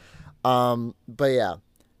 But yeah,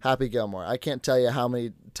 Happy Gilmore. I can't tell you how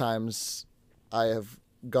many times I have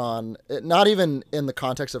gone, not even in the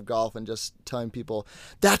context of golf, and just telling people,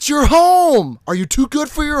 that's your home. Are you too good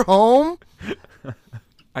for your home?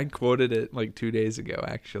 I quoted it like 2 days ago,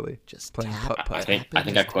 actually. Just playing tap. putt-putt. I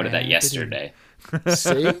think I quoted that yesterday.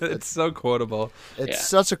 See? It's so quotable. It's Yeah.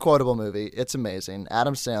 such a quotable movie. It's amazing.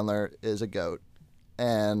 Adam Sandler is a goat.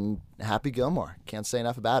 And Happy Gilmore. Can't say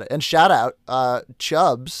enough about it. And shout out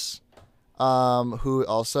Chubbs, who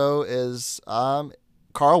also is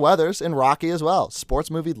Carl Weathers in Rocky as well. Sports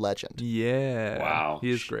movie legend. Yeah. Wow.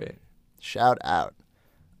 He is great. Shout out.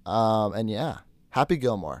 And yeah, Happy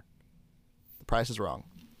Gilmore. The price is wrong.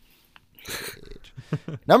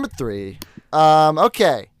 Number 3.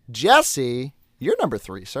 Okay. Jesse, you're number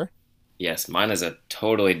 3, sir. Yes, mine is a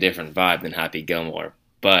totally different vibe than Happy Gilmore,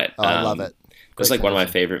 but Oh, I love it. It was Great like one of my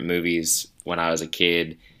transition. favorite movies when I was a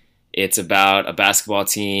kid. It's about a basketball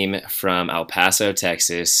team from El Paso,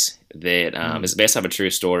 Texas that is based off a true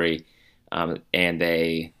story, and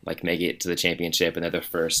they like make it to the championship, and they're the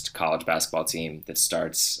first college basketball team that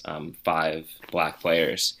starts 5 black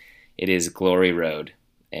players. It is Glory Road,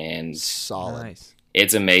 and Solid. Nice.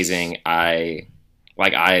 it's amazing.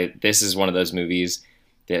 This is one of those movies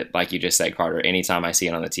that, like you just said, Carter, anytime I see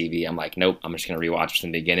it on the TV, I'm like, nope, I'm just going to rewatch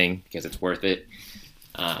from the beginning because it's worth it.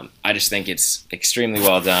 I just think it's extremely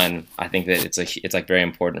well done. I think that it's like very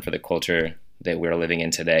important for the culture that we're living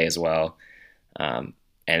in today as well. And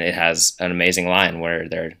it has an amazing line where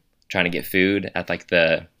they're trying to get food at like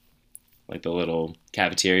the little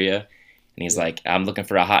cafeteria, and he's like, I'm looking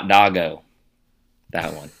for a hot doggo.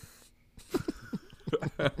 That one.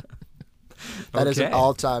 That is an Okay.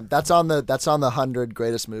 all-time. That's on the 100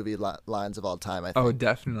 greatest movie lines of all time. I think. Oh,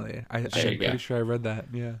 definitely. I'm you pretty go. sure I read that.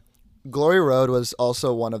 Yeah. Glory Road was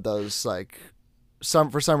also one of those like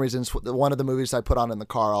for some reasons one of the movies I put on in the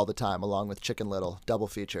car all the time, along with Chicken Little, double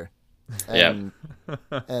feature. and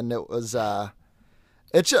and it was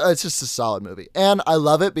it's just a solid movie, and I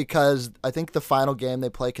love it because I think the final game they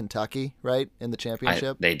play Kentucky, right, in the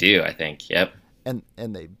championship. They do, I think. Yep. And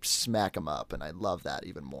they smack them up, and I love that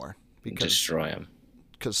even more because destroy them.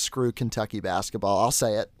 Because screw Kentucky basketball. I'll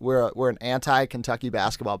say it. We're an anti-Kentucky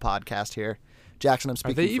basketball podcast here. Jackson, I'm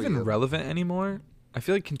speaking for you. Are they even relevant anymore? I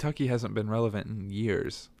feel like Kentucky hasn't been relevant in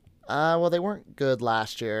years. Well, they weren't good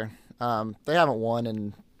last year. They haven't won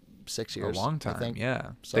in 6 years. A long time, I think.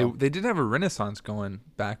 yeah. So, they did have a renaissance going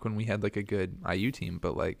back when we had like a good IU team,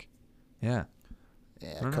 but like, yeah.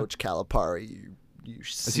 Yeah, Coach Calipari, you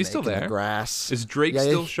is he still snake in there? the grass. Is Drake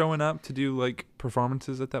still showing up to do like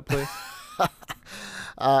performances at that place?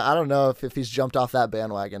 I don't know if he's jumped off that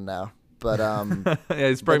bandwagon now, but yeah,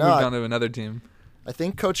 he's probably moved on to another team. I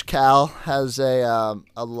think Coach Cal has a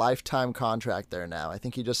lifetime contract there now. I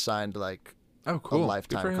think he just signed like a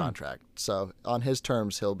lifetime contract. So on his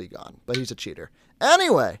terms, he'll be gone. But he's a cheater.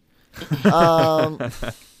 Anyway,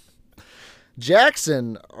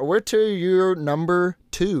 Jackson, we're to your number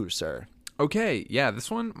 2, sir. Okay, yeah, this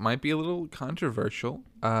one might be a little controversial.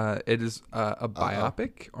 It is a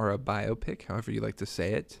biopic or a biopic, however you like to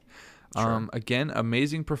say it. Sure. Again,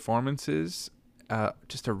 amazing performances.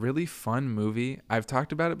 Just a really fun movie. I've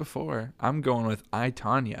talked about it before. I'm going with I,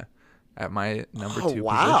 Tonya at my number 2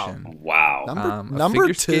 position. Wow.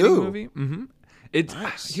 Number 2 movie. Mm-hmm. It's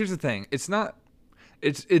nice. Here's the thing. It's not.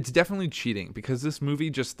 It's definitely cheating because this movie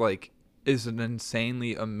just like is an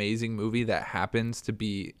insanely amazing movie that happens to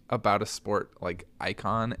be about a sport like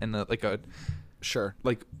icon and Sure.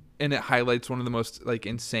 like, and it highlights one of the most like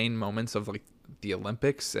insane moments of like the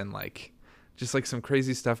Olympics and like just like some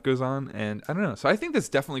crazy stuff goes on, and I don't know. So I think this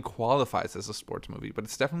definitely qualifies as a sports movie, but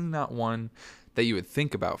it's definitely not one that you would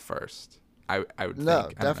think about first. I would No,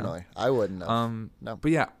 think. definitely. I wouldn't have. No.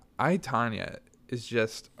 But yeah, I, Tonya is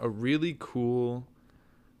just a really cool.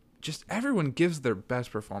 Just everyone gives their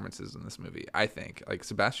best performances in this movie. I think like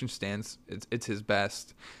Sebastian Stan's, it's his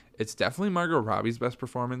best. It's definitely Margot Robbie's best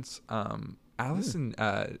performance. Allison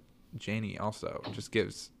Janney also just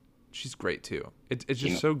gives. She's great too. It's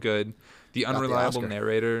just so good. The unreliable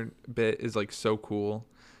narrator bit is like so cool,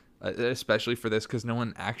 especially for this because no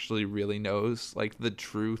one actually really knows like the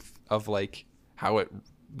truth of like how it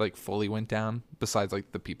like fully went down. Besides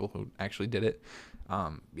like the people who actually did it.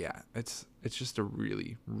 Yeah, it's just a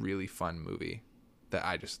really really fun movie that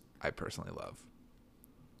I personally love.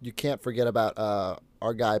 You can't forget about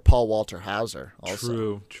our guy Paul Walter Hauser.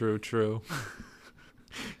 Also. True.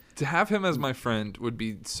 To have him as my friend would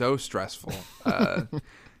be so stressful.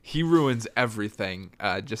 He ruins everything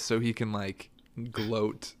just so he can like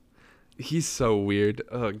gloat. He's so weird.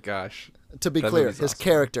 Oh gosh. To be That clear, movie's his awesome.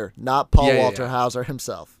 character, not Paul Yeah. Walter Hauser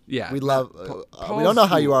himself. Yeah. we love. Paul's we don't know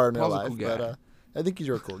how you cool. are in real Paul's a life, cool guy. but I think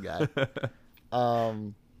you're a cool guy.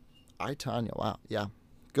 I, Tonya. Wow. Yeah.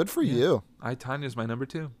 Good for you. I, Tanya's my number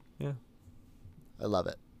 2. Yeah. I love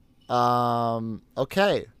it.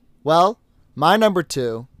 Okay. Well, my number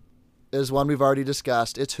 2 is one we've already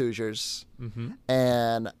discussed. It's Hoosiers. Mm-hmm.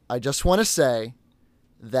 And I just want to say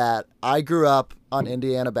that I grew up on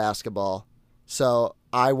Indiana basketball. So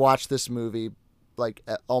I watched this movie like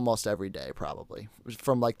almost every day, probably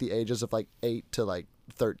from like the ages of like 8 to like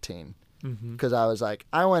 13. Because I was like,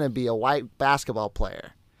 I want to be a white basketball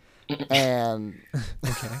player. And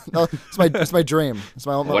no, it's my dream. It's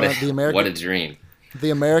my the American. What a dream.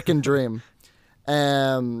 The American dream.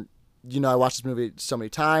 And you know, I watched this movie so many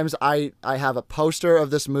times. I have a poster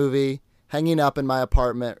of this movie hanging up in my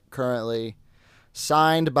apartment currently,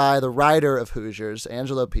 signed by the writer of Hoosiers,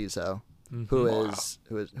 Angelo Pizzo, who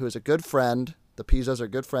is a good friend. The Pizzos are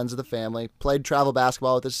good friends of the family. Played travel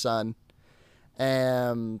basketball with his son,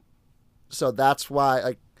 and so that's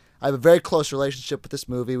why I have a very close relationship with this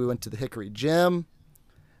movie. We went to the Hickory Gym,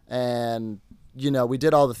 and you know, we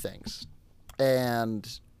did all the things,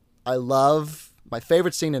 and I love. My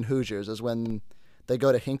favorite scene in Hoosiers is when they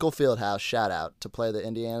go to Hinkle Fieldhouse, shout out, to play the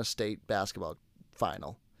Indiana State basketball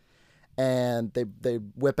final. And they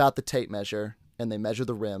whip out the tape measure, and they measure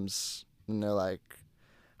the rims. And they're like,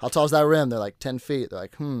 how tall is that rim? They're like 10 feet. They're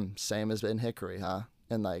like, same as in Hickory, huh?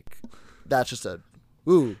 And like, that's just a,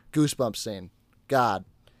 goosebump scene. God.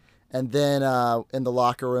 And then in the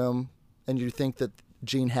locker room, and you think that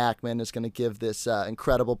Gene Hackman is going to give this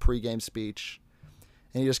incredible pregame speech.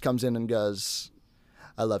 And he just comes in and goes,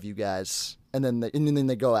 I love you guys. And then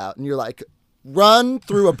they go out, and you're like, run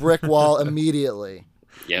through a brick wall immediately.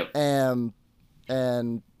 Yep. And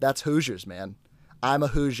that's Hoosiers, man. I'm a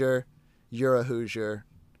Hoosier. You're a Hoosier.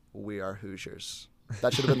 We are Hoosiers.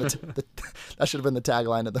 That should have been that should have been the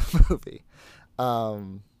tagline of the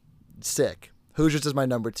movie. Sick. Hoosiers is my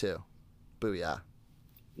number 2. Booyah.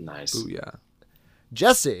 Nice. Booyah.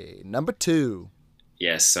 Jesse, number 2.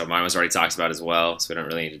 Yes, so mine was already talked about as well, so we don't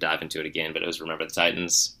really need to dive into it again, but it was Remember the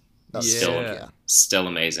Titans. Yeah. Still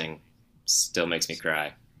amazing. Still makes me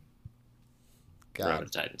cry. Remember God, the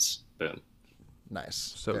Titans. Boom. nice.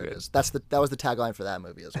 So There it good. is. That was the tagline for that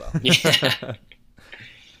movie as well. Yeah.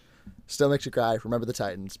 Still makes you cry. Remember the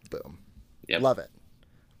Titans. Boom. Yep. Love it.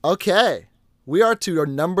 Okay, we are to your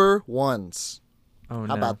number 1s. Oh,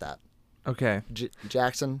 How about that? Okay.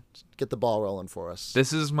 Jackson, get the ball rolling for us.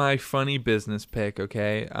 This is my funny business pick,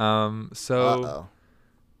 okay?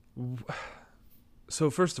 So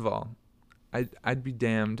first of all, I'd be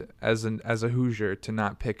damned as a Hoosier to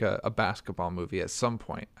not pick a basketball movie at some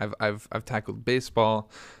point. I've tackled baseball,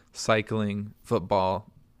 cycling,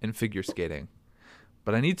 football, and figure skating,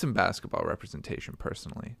 but I need some basketball representation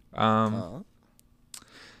personally.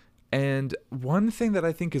 And one thing that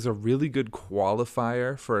I think is a really good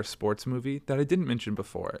qualifier for a sports movie that I didn't mention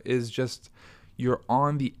before is just you're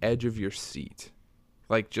on the edge of your seat.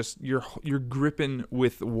 Like just you're gripping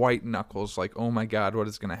with white knuckles like, "Oh my God, what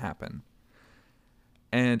is going to happen?"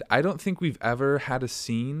 And I don't think we've ever had a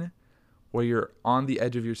scene where you're on the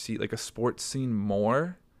edge of your seat, like a sports scene,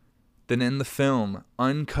 more than in the film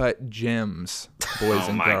Uncut Gems, boys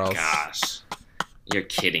and girls. Oh my gosh. You're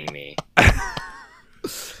kidding me.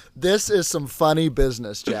 This is some funny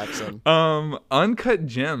business, Jackson. Uncut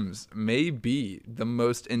Gems may be the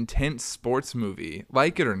most intense sports movie,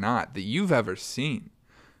 like it or not, that you've ever seen.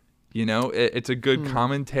 You know, it's a good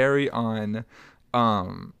commentary on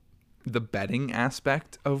the betting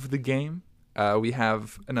aspect of the game. We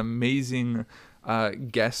have an amazing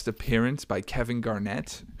guest appearance by Kevin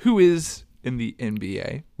Garnett, who is in the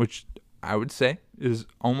NBA, which I would say is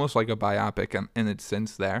almost like a biopic in its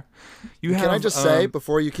sense there. Can I just say,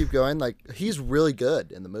 before you keep going, like, he's really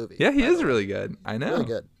good in the movie. Yeah, he is really good. I know. Really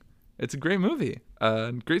good. It's a great movie.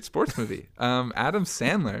 Great sports movie. Adam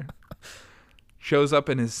Sandler shows up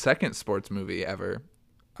in his second sports movie ever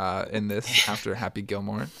in this after Happy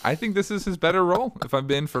Gilmore. I think this is his better role, if I'm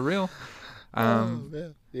being for real.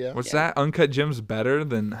 Yeah. What's that? Uncut Gems better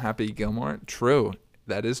than Happy Gilmore? True.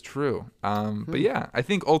 That is true. But yeah, I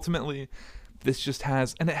think ultimately this just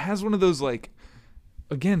has, and it has one of those, like,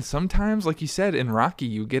 again, sometimes, like you said, in Rocky,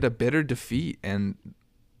 you get a bitter defeat, and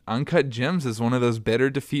Uncut Gems is one of those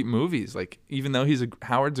bitter defeat movies. Like, even though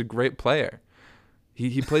Howard's a great player,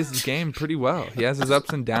 he plays the game pretty well. He has his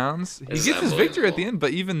ups and downs. He It's gets his victory at the unbelievable. end,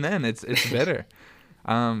 but even then, it's bitter.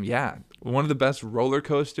 Yeah, one of the best roller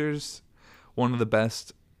coasters, one of the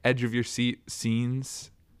best edge of your seat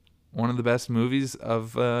scenes, one of the best movies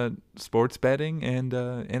of sports betting and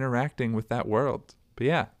interacting with that world. But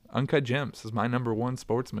yeah, Uncut Gems is my number 1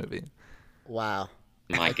 sports movie. Wow.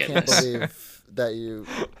 My I can't goodness. believe that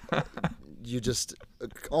you just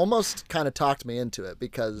almost kind of talked me into it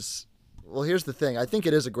because, well, here's the thing. I think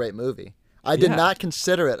it is a great movie. I did Yeah. not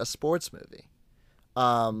consider it a sports movie.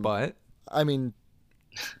 But I mean,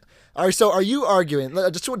 all right, so are you arguing,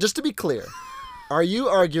 just to be clear, are you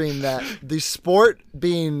arguing that the sport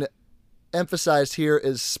being emphasized here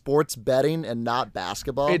is sports betting and not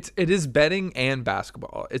basketball? it is betting and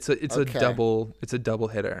basketball. It's a Okay. double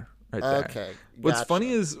hitter right there. Okay, What's gotcha.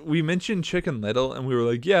 funny is we mentioned Chicken Little and we were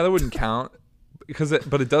like, yeah, that wouldn't count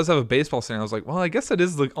but it does have a baseball scene. I was like, well, I guess that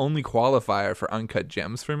is the only qualifier for Uncut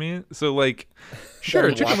Gems for me. So like, sure,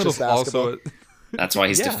 Gotta Chicken watch Little's his basketball. also That's why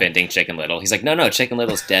he's Yeah. defending Chicken Little. He's like, no, Chicken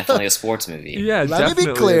Little's definitely a sports movie. yeah. Let me be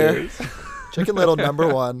definitely clear. it is. Chicken Little number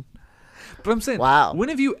 1. But I'm saying, Wow. when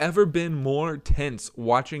have you ever been more tense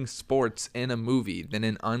watching sports in a movie than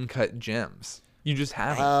in Uncut Gems? You just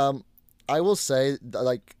haven't. I will say,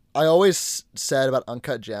 like, I always said about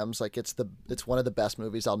Uncut Gems, like, it's one of the best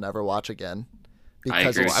movies I'll never watch again. I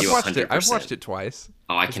agree with I've you watched it. I've 100%. watched it twice.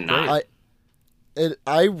 Oh, I It's cannot. great.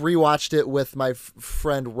 I rewatched it with my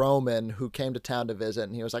friend Roman, who came to town to visit,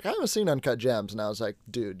 and he was like, "I haven't seen Uncut Gems," and I was like,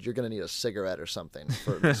 "Dude, you're gonna need a cigarette or something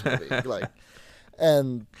for this movie."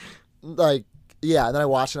 And then I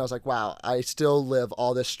watched it, and I was like, "Wow, I still live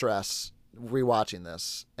all this stress rewatching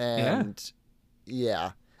this." And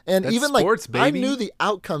yeah. And That's even sports, I baby. knew the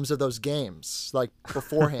outcomes of those games like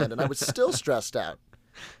beforehand, and I was still stressed out.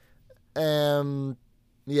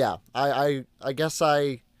 Yeah, I guess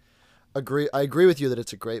I agree. I agree with you that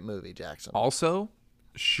it's a great movie, Jackson. Also,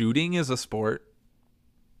 shooting is a sport.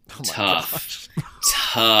 Oh my Tough.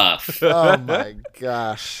 Tough. Oh my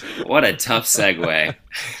gosh, What a tough segue.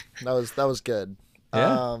 that was good.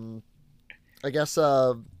 Yeah. I guess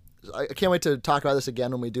I can't wait to talk about this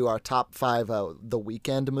again when we do our top 5 The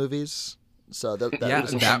Weeknd movies So that Yeah,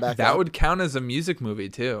 doesn't come back that up. would count as a music movie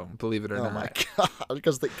too, believe it or Oh not. my god,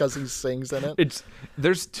 because he sings in it.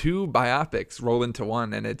 There's two biopics roll into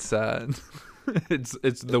one, and it's it's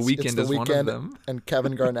The Weeknd The is one of them. and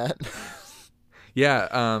Kevin Garnett.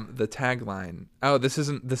 Yeah, the tagline. Oh, this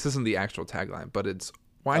isn't the actual tagline, but it's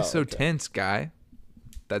 "Why so okay. tense, guy?"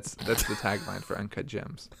 That's the tagline for Uncut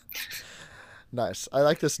Gems. Nice. I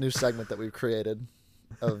like this new segment that we've created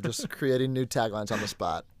of just creating new taglines on the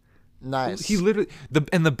spot. Nice. He literally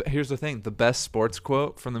here's the thing: the best sports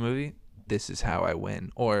quote from the movie. This is how I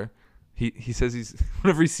win. Or he says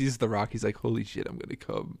whenever he sees The Rock, he's like, "Holy shit, I'm gonna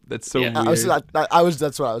come." That's so Yeah. weird.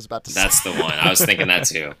 That's what I was about to say. That's the one. I was thinking that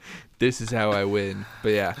too. This is how I win.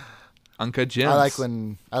 But yeah, Uncut Gems. I like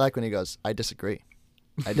when he goes, "I disagree.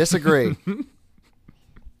 I disagree."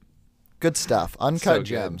 Good stuff. Uncut So good.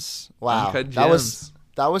 Gems. Wow. Uncut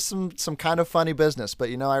That was some kind of funny business, but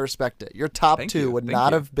I respect it. Your top Thank two you. would Thank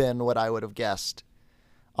not you. have been what I would have guessed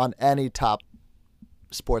on any top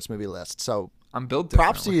sports movie list. So I'm built different.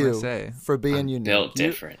 props to what can I you say? for being unique. Built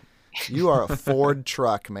different. You are a Ford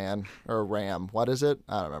truck, man, or a Ram. What is it?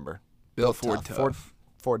 I don't remember. Built Ford tough.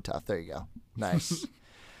 Ford tough. There you go. Nice.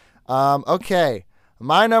 Okay,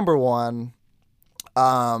 my number one.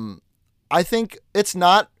 I think it's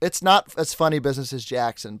not as funny business as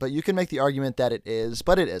Jackson, but you can make the argument that it is,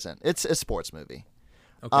 but it isn't. It's a sports movie.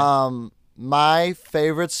 Okay. My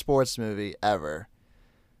favorite sports movie ever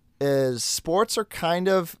is sports are kind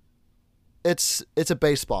of it's a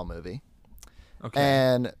baseball movie. Okay.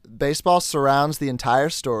 And baseball surrounds the entire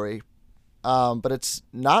story, but it's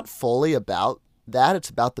not fully about that. It's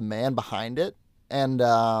about the man behind it, and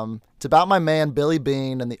it's about my man Billy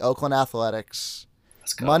Beane and the Oakland Athletics.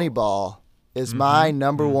 Let's go. Moneyball is my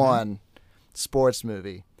number one sports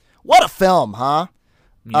movie. What a film, huh?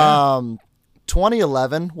 Yeah.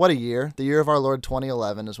 2011, what a year. The year of our Lord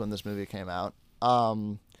 2011 is when this movie came out.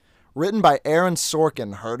 Written by Aaron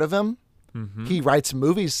Sorkin. Heard of him? Mm-hmm. He writes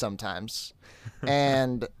movies sometimes.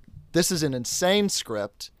 And this is an insane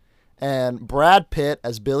script. And Brad Pitt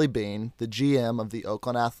as Billy Beane, the GM of the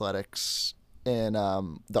Oakland Athletics in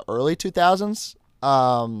the early 2000s,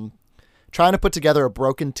 trying to put together a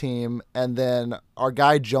broken team. And then our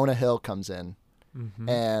guy Jonah Hill comes in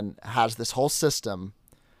and has this whole system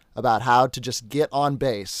about how to just get on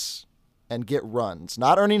base and get runs.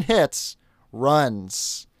 Not earning hits,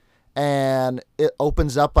 runs. And it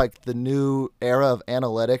opens up like the new era of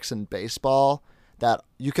analytics in baseball that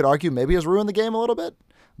you could argue maybe has ruined the game a little bit.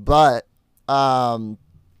 But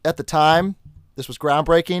at the time, this was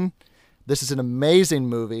groundbreaking. This is an amazing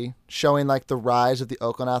movie showing like the rise of the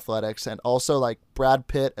Oakland Athletics, and also like Brad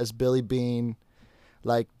Pitt as Billy Beane,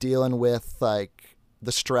 like dealing with like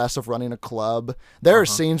the stress of running a club. There are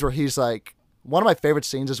scenes where he's like, one of my favorite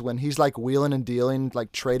scenes is when he's like wheeling and dealing,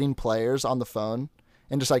 like trading players on the phone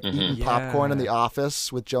and just like eating popcorn in the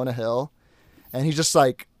office with Jonah Hill. And he's just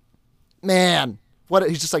like, man,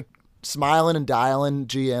 he's just like smiling and dialing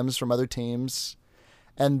GMs from other teams.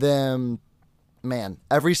 And then, man,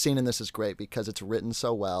 every scene in this is great because it's written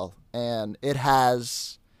so well. And it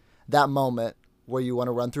has that moment where you want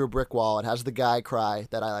to run through a brick wall. It has the guy cry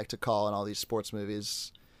that I like to call in all these sports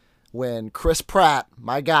movies. When Chris Pratt,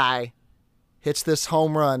 my guy, hits this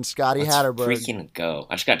home run, Scotty Let's Hatterberg. freaking go.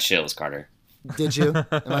 I just got chills, Carter. Did you?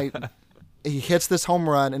 He hits this home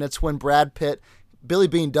run, and it's when Brad Pitt, Billy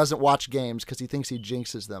Beane doesn't watch games because he thinks he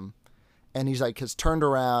jinxes them. And he's like, has turned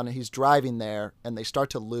around, and he's driving there, and they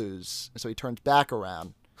start to lose. So he turns back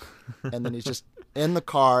around, and then he's just in the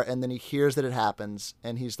car, and then he hears that it happens,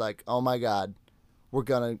 and he's like, oh my God, we're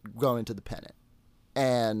going to go into the pennant.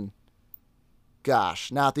 And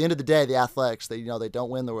gosh, now at the end of the day, the Athletics, they don't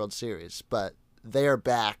win the World Series, but they are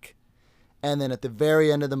back. And then at the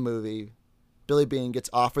very end of the movie, Billy Beane gets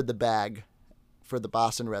offered the bag for the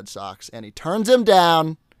Boston Red Sox, and he turns him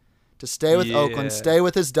down to stay with Oakland, stay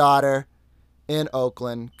with his daughter in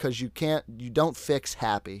Oakland, because you don't fix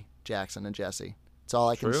happy, Jackson and Jesse. That's all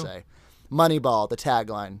I can say. Moneyball, the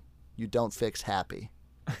tagline, you don't fix happy.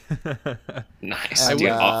 Nice. And,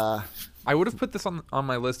 I would have put this on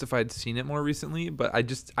my list if I'd seen it more recently, but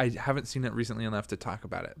I haven't seen it recently enough to talk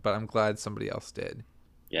about it. But I'm glad somebody else did.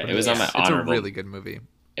 Yeah, it was on my It's honorable. a really good movie.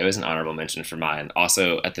 It was an honorable mention for mine.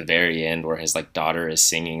 Also, at the very end, where his like daughter is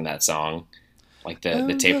singing that song, like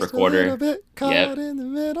the tape recorder. A little bit caught in the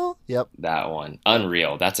middle. Yep. That one,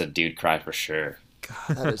 unreal. That's a dude cry for sure.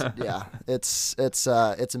 That is, yeah.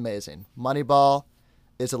 It's amazing. Moneyball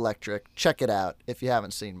is electric. Check it out if you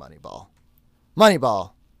haven't seen Moneyball.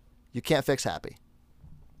 Moneyball, you can't fix happy.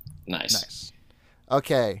 Nice.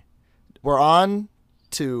 Okay, we're on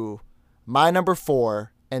to my number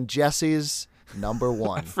 4 and Jesse's number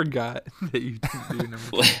one. I forgot that you didn't do number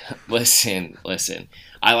one. Listen.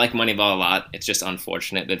 I like Moneyball a lot. It's just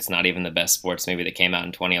unfortunate that it's not even the best sports movie that came out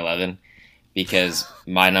in 2011, because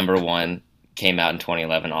my number one came out in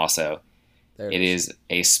 2011 also. It is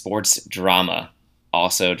a sports drama,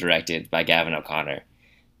 also directed by Gavin O'Connor,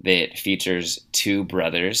 that features two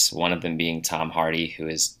brothers, one of them being Tom Hardy, who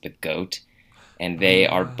is the GOAT, and they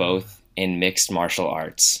are both in mixed martial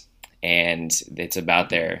arts. And it's about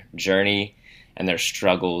their journey and their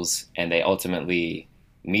struggles, and they ultimately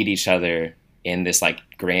meet each other in this like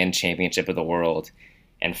grand championship of the world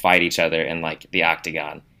and fight each other in like the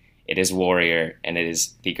octagon. It is Warrior, and it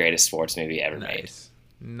is the greatest sports movie ever made.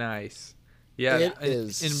 Nice. Yeah, It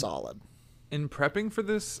is solid. In prepping for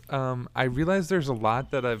this, I realized there's a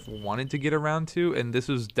lot that I've wanted to get around to, and this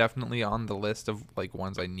was definitely on the list of like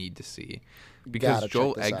ones I need to see, because Gotta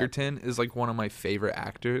Joel check this out. Edgerton is like one of my favorite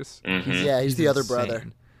actors. Mm-hmm. Yeah, he's the other brother.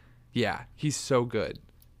 insane. Yeah, he's so good.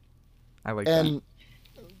 I like that. And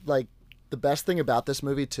like the best thing about this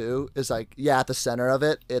movie too is like, yeah, at the center of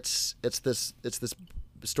it, it's this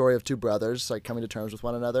story of two brothers like coming to terms with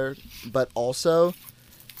one another, but also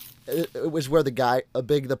it was where the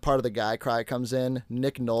part of the guy cry comes in.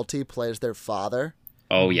 Nick Nolte plays their father.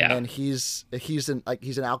 Oh yeah. And he's an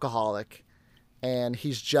alcoholic, and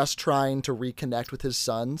he's just trying to reconnect with his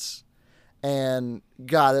sons. And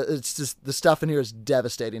God, it's just the stuff in here is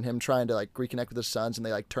devastating. Him trying to like reconnect with his sons, and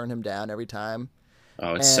they like turn him down every time.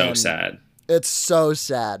 Oh, it's so sad. It's so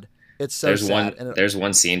sad. It's so sad. There's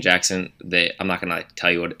one scene, Jackson, that I'm not gonna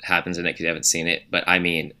tell you what happens in it because you haven't seen it. But I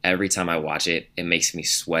mean, every time I watch it, it makes me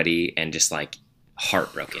sweaty and just like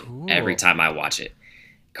heartbroken. Cool. Every time I watch it.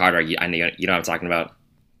 Carter, I know you know what I'm talking about.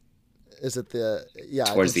 Is it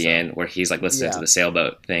towards the end where he's like listening to the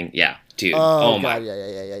sailboat thing? Yeah, dude. Oh, my God,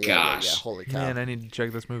 yeah. gosh. Holy cow! Man, I need to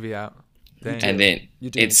check this movie out. Dang. And then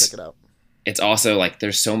You do need to check it out. It's also like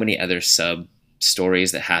there's so many other sub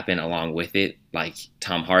stories that happen along with it. Like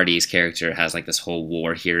Tom Hardy's character has like this whole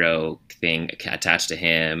war hero thing attached to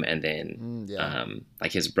him, and then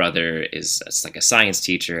like his brother is like a science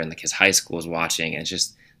teacher, and like his high school is watching, and it's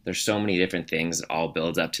just there's so many different things that all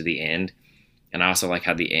builds up to the end. And I also like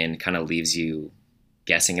how the end kind of leaves you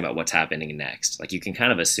guessing about what's happening next. Like you can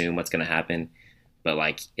kind of assume what's going to happen, but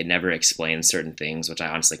like it never explains certain things, which I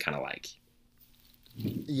honestly kind of like.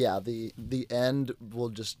 Yeah, the end will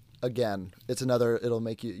just, again, it's another, it'll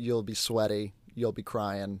make you'll be sweaty, you'll be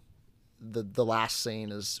crying. The last scene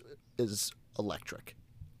is electric.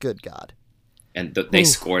 Good God. And they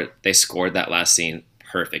scored that last scene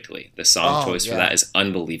perfectly. The song choice for that is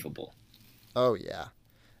unbelievable. Oh yeah.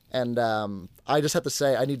 And I just have to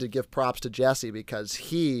say, I need to give props to Jesse because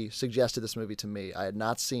he suggested this movie to me. I had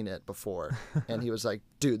not seen it before. And he was like,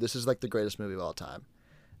 dude, this is like the greatest movie of all time.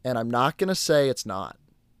 And I'm not going to say it's not.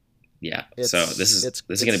 Yeah. So this is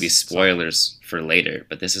going to be spoilers for later,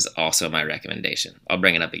 but this is also my recommendation. I'll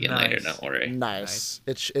bring it up again later. Don't worry. Nice.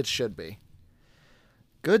 It should be.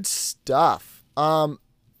 Good stuff.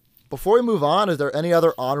 Before we move on, is there any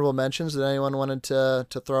other honorable mentions that anyone wanted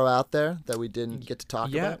to throw out there that we didn't get to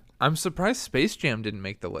talk about? I'm surprised Space Jam didn't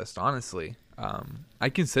make the list, honestly. I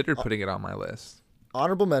considered putting it on my list.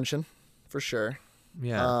 Honorable mention, for sure.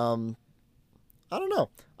 Yeah. I don't know.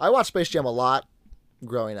 I watched Space Jam a lot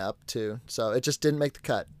growing up, too, so it just didn't make the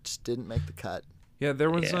cut. Yeah, there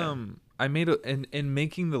was I made in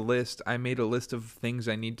making the list, I made a list of things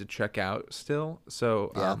I need to check out still.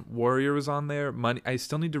 So Warrior was on there. I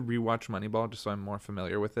still need to rewatch Moneyball just so I'm more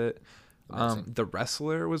familiar with it. The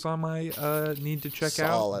Wrestler was on my need to check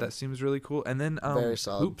out. That seems really cool. And then very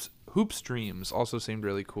solid. Hoops Dreams also seemed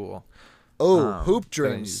really cool. Oh, Hoop that I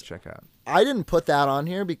need Dreams. to check out. I didn't put that on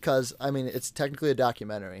here because I mean it's technically a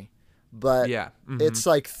documentary, but it's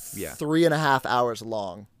like 3.5 hours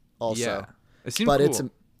long. Also, yeah, it seemed but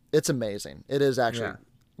cool. It's amazing. It is actually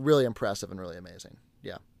really impressive and really amazing.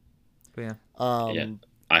 Yeah. But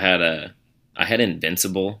I had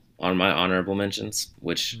Invincible on my honorable mentions,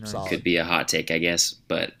 which could be a hot take, I guess.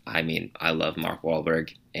 But I mean, I love Mark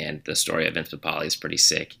Wahlberg, and the story of Vince Papale is pretty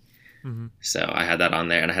sick. Mm-hmm. So I had that on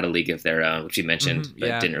there, and I had A League of Their Own, which you mentioned,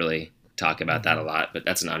 but didn't really talk about that a lot. But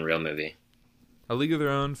that's an unreal movie. A League of Their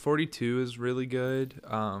Own 42 is really good.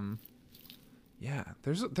 Yeah,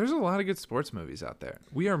 there's a lot of good sports movies out there.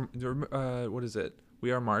 What is it? We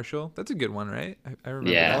Are Marshall. That's a good one, right? I remember.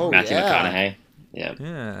 Yeah, that. Matthew McConaughey. Yeah.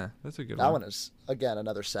 Yeah, that's a good one. That one is again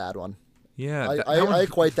another sad one. Yeah, I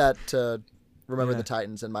equate that to Remember the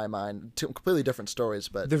Titans in my mind. Two completely different stories,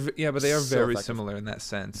 but but they are so very effective. similar in that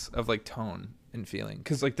sense of like tone and feeling.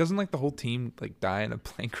 Because like doesn't like the whole team like die in a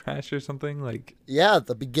plane crash or something like? Yeah, at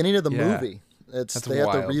the beginning of the movie, That's they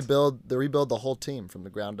have to wild. rebuild the whole team from the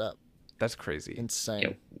ground up. That's crazy. Insane.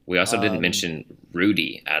 Yeah, we also didn't mention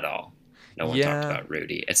Rudy at all. No one talked about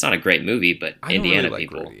Rudy. It's not a great movie, but I don't Indiana really like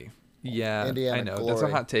people. Rudy. Yeah, Indiana I know. Glory. That's a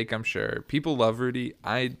hot take, I'm sure. People love Rudy.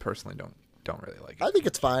 I personally don't really like it. I think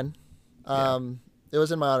it's fine. It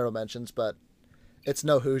was in my honorable mentions, but it's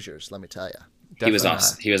no Hoosiers, let me tell you. He was Definitely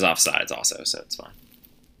not. He was offsides also, so it's fine.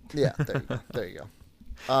 Yeah, there you go. There you go.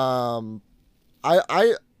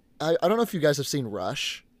 I don't know if you guys have seen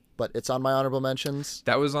Rush, but it's on my honorable mentions.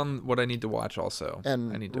 That was on what I need to watch also. I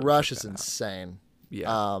need And to Rush check is that out. insane.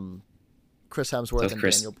 Yeah. Chris Hemsworth With and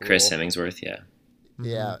Chris Daniel Bruhl. Chris Hemsworth, yeah.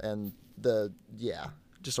 Yeah, and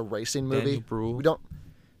just a racing movie. Daniel Bruhl. We don't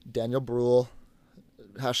Daniel Bruhl.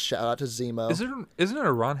 Shout out to Zemo. Isn't it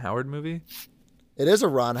a Ron Howard movie? It is a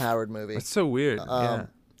Ron Howard movie. It's so weird. Yeah.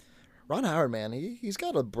 Ron Howard, man, he's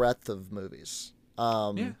got a breadth of movies.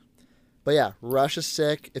 Yeah. But yeah, Rush is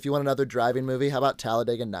sick. If you want another driving movie, how about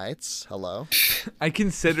Talladega Nights? Hello. I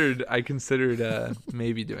considered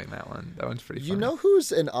maybe doing that one. That one's pretty fun. You know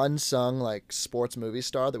who's an unsung like sports movie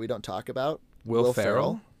star that we don't talk about? Will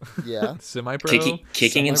Ferrell? Yeah. Semi-pro?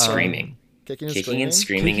 Kicking and Semi-pro. screaming. Kicking and Kicking and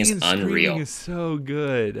screaming. screaming is Kicking and unreal. Screaming is so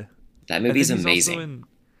good. That movie's And then he's also amazing.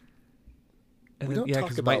 We And don't yeah, talk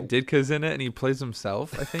because Mike about- Ditka's in it and he plays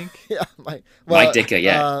himself, I think. Yeah, Mike. Mike Ditka,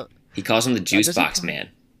 yeah. He He calls him the juice does he box play- man.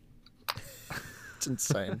 It's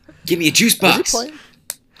insane. Give me a juice Is he box. playing?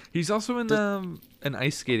 He's also in an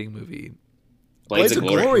ice skating movie. Blades of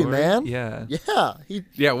Glory. man. Yeah.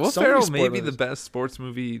 Yeah. Will so many Ferrell sport may be the movies. best sports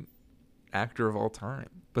movie actor of all time,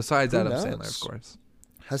 besides Who Adam knows? Sandler, of course.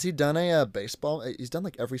 Has he done a baseball? He's done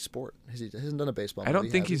like every sport. He hasn't done a baseball. I don't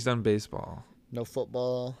movie, think has he? he's done baseball. No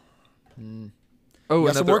football. Oh, You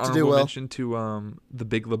got some another work to do, honorable Will. mention to The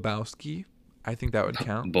Big Lebowski. I think that would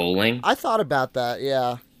count. Bowling. I thought about that.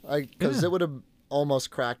 Yeah, because Yeah. it would have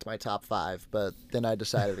almost cracked my top 5, but then I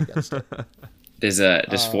decided against it.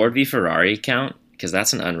 Does Ford v Ferrari count? Because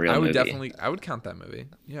that's an unreal I would movie. I would count that movie.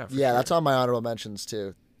 Yeah. For Yeah, sure. that's on my honorable mentions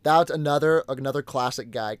too. That's another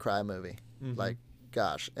classic guy cry movie. Mm-hmm. Like,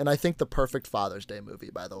 gosh, and I think the perfect Father's Day movie,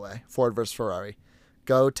 by the way, Ford vs Ferrari.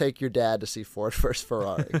 Go take your dad to see Ford vs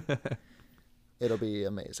Ferrari. It'll be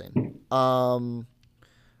amazing.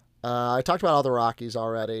 I talked about all the Rockies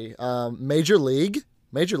already. Major League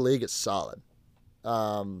is solid.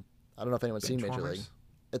 I don't know if anyone's seen Major Benchwarmers? League.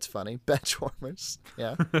 It's funny. Benchwarmers.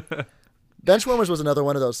 Yeah. Benchwarmers was another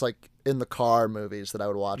one of those like in the car movies that I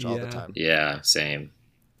would watch all the Yeah. time. Yeah, same.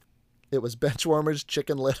 It was Benchwarmers,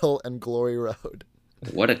 Chicken Little, and Glory Road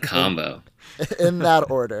What a combo. in that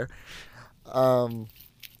order. I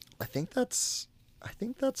think that's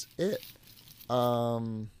it.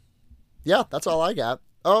 Yeah, that's all I got.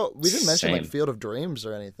 Oh, we didn't mention like Same. Field of Dreams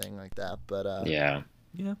or anything like that, but Yeah.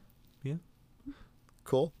 Yeah.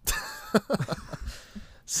 cool.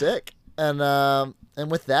 Sick. And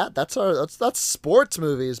with that, that's sports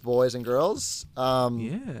movies, boys and girls.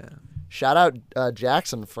 Yeah. Shout out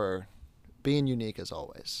Jackson for being unique as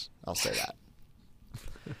always. I'll say that.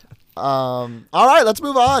 All right, let's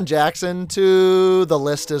move on, Jackson, to The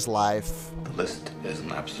List is Life. The list is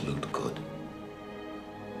an absolute good.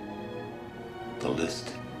 The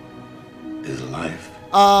list is life.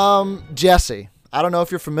 Jesse, I don't know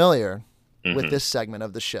if you're familiar Mm-hmm. with this segment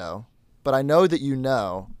of the show, but I know that you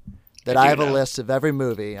know that I I do have a know. list of every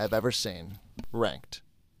movie I've ever seen ranked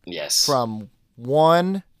Yes. from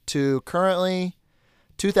 1 to currently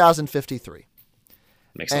 2053.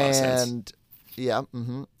 Makes a lot of sense. And yeah,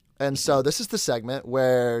 and so this is the segment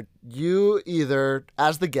where you either,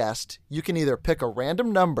 as the guest, you can either pick a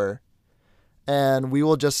random number, and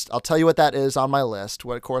I'll tell you what that is on my list,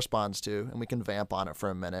 what it corresponds to, and we can vamp on it for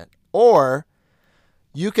a minute. Or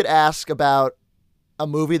you could ask about a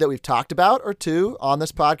movie that we've talked about or two on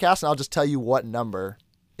this podcast, and I'll just tell you what number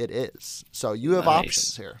it is. So you have Nice.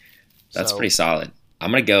 options here. That's So- pretty solid.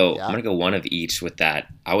 I'm gonna go. Yeah. I'm gonna go one of each with that.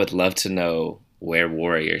 I would love to know where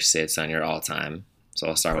Warrior sits on your all-time. So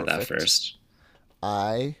I'll start with that Perfect. first.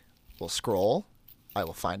 I will scroll. I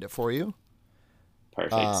will find it for you.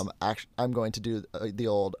 Perfect. I'm going to do the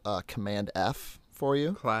old Command F for you.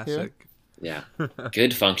 here. Classic. Yeah.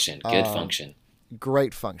 Good function. Good function.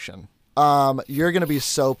 Great function. You're going to be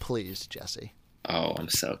so pleased, Jesse, Oh, I'm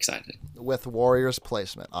so excited. with Warrior's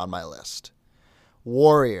placement on my list.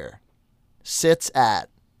 Warrior sits at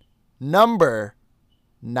number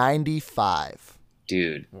 95.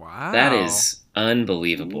 Dude, Wow. that is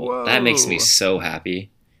unbelievable. That makes me Whoa. so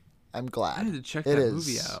happy. I'm glad. I need to check It that is.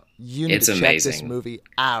 movie out. You need It's to check this amazing. movie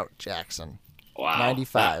out, Jackson. Wow.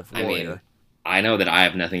 95, I mean, Warrior. I know that I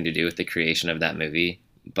have nothing to do with the creation of that movie,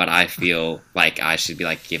 but I feel like I should be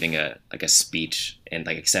like giving a speech and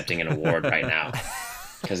like accepting an award right now.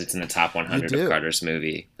 because it's in the top 100 do. of Carter's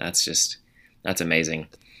movie. That's amazing.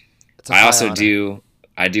 It's a I high also honor.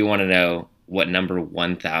 I do want to know what number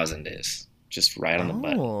 1,000 is. Just right on the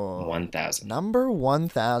button. Oh. 1,000. Number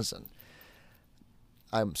 1,000.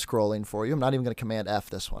 I'm scrolling for you. I'm not even going to Command F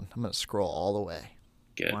this one. I'm going to scroll all the way.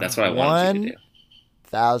 Good. That's what I wanted you to do.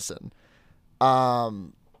 1,000.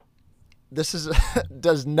 This is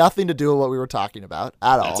does nothing to do with what we were talking about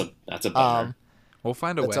at all. That's a bummer. We'll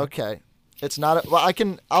find a It's way. okay. It's not.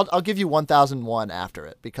 I'll give you 1,001 after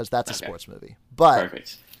it because that's a Okay. sports movie. But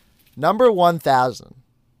Perfect. number 1,000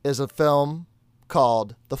 is a film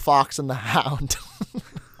called The Fox and the Hound.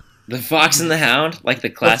 The Fox and the Hound, like the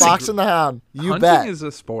The classic. Fox and the Hound. You Hunting bet. is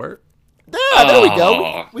a sport. Yeah, there we go.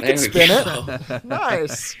 Oh, We there can we spin go. it.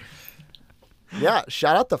 Nice. Yeah,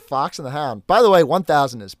 shout out The Fox and the Hound. By the way,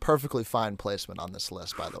 1,000 is perfectly fine placement on this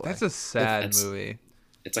list, by the way. That's a sad It's- movie.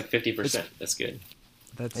 It's like 50%. That's good.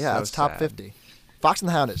 That's Yeah, so it's top sad. 50. Fox and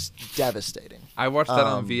the Hound is devastating. I watched that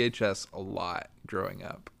on Um, VHS a lot growing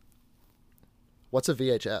up. What's a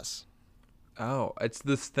VHS? Oh, it's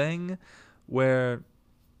this thing where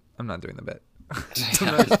I'm not doing the bit. I'm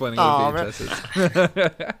not explaining what Aw, man.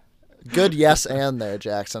 VHS is. Good yes and there,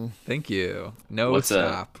 Jackson. Thank you. No What's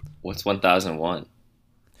stop. What's 1,001?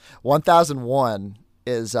 1,001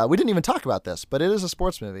 is, we didn't even talk about this, but it is a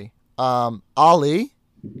sports movie. Ali.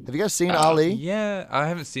 Have you guys seen Ali? Yeah, I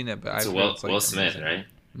haven't seen it, but It's I've Will, heard it's like Will Smith, amazing.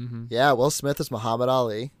 right? Yeah, Will Smith is Muhammad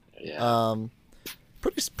Ali. Yeah.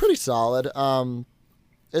 Pretty solid.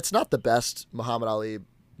 It's not the best Muhammad Ali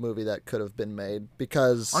movie that could have been made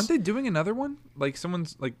because Aren't they doing another one? Like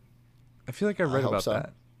someone's like, I feel like I read hope about so.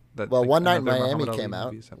 that. well, like, One Night in another Miami Muhammad Ali came out,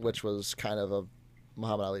 movie is happening. which was kind of a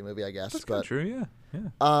Muhammad Ali movie, I guess. That's but kind of true.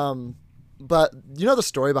 Yeah. but you know the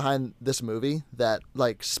story behind this movie that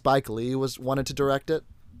like Spike Lee wanted to direct it,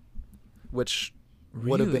 which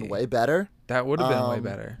would have been Really? way better. That would have been way Um,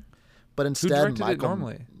 better. But Who instead, directed it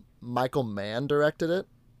normally? Michael Mann directed it.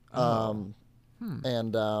 Oh.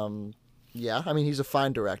 And yeah, I mean he's a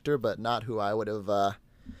fine director, but not who I would have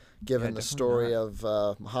given the definitely story of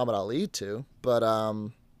Muhammad Ali to. But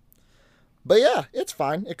yeah, it's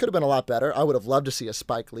fine. It could have been a lot better. I would have loved to see a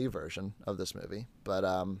Spike Lee version of this movie, but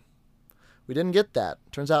we didn't get that.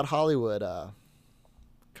 Turns out Hollywood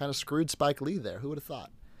kind of screwed Spike Lee there. Who would have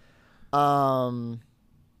thought?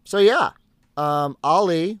 So yeah,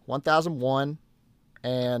 Ali 1,001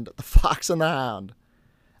 and The Fox and the Hound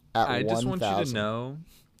at I just 1,000. want you to know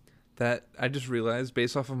that I just realized,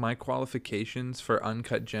 based off of my qualifications for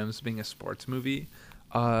Uncut Gems being a sports movie,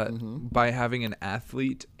 by having an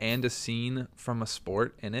athlete and a scene from a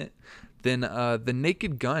sport in it, then The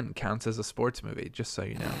Naked Gun counts as a sports movie, just so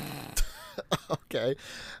you know. Okay,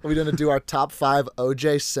 are we gonna do our top 5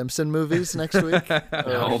 O.J. Simpson movies next week?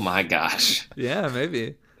 Oh my gosh. Yeah,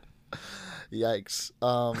 maybe. Yikes.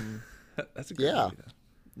 That's a good Yeah. movie, though.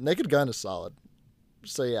 Naked Gun is solid.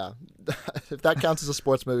 So yeah, if that counts as a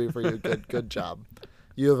sports movie for you, good job.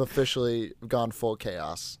 You have officially gone full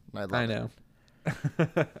chaos. I love I it.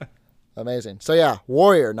 know. Amazing. So yeah,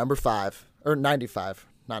 Warrior number 5 or 95,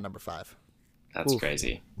 not number 5. That's Oof.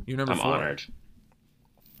 crazy. You're number I'm 4. honored.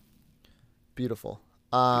 Beautiful.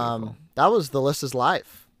 That was The List is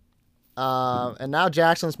Life. And now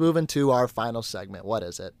Jackson's moving to our final segment. What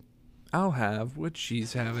is it? I'll have what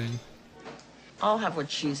she's having. I'll have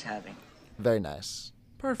what she's having. Very nice.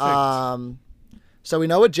 Perfect. So we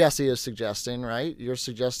know what Jesse is suggesting, right? You're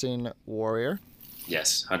suggesting Warrior.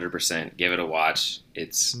 Yes, 100%. Give it a watch.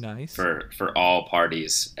 It's Nice. for all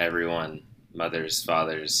parties, everyone, mothers,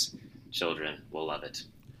 fathers, children will love it.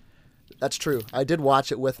 That's true. I did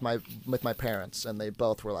watch it with my parents, and they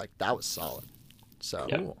both were like, "That was solid." So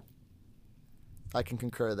Yep. Cool. I can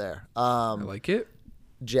concur there. I like it.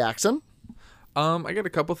 Jackson. I got a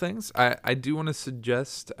couple things. I do want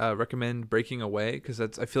to recommend Breaking Away, because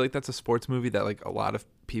I feel like that's a sports movie that like a lot of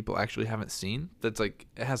people actually haven't seen. That's like,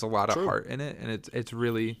 it has a lot True. of heart in it, and it's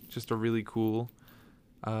really just a really cool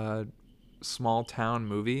small town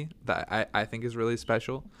movie that I think is really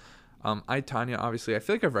special. I, Tanya, obviously I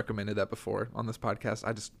feel like I've recommended that before on this podcast.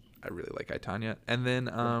 I really like I, Tanya. And then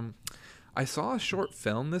I saw a short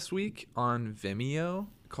film this week on Vimeo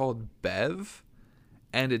called Bev,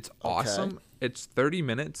 and it's awesome. It's 30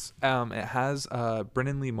 minutes. It has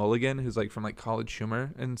Brennan Lee Mulligan, who's like from like College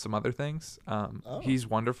Humor and some other things. He's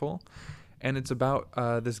wonderful. And it's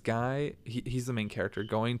about this guy, he's the main character,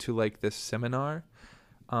 going to like this seminar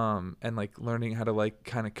and like learning how to like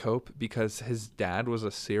kind of cope because his dad was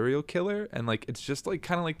a serial killer. And like it's just like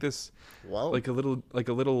kind of like this Whoa. like a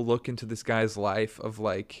little look into this guy's life of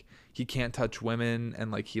like he can't touch women,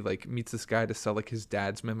 and like he like meets this guy to sell like his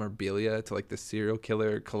dad's memorabilia to like the serial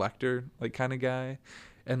killer collector like kind of guy.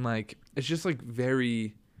 and like it's just like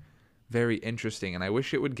very, very interesting. And I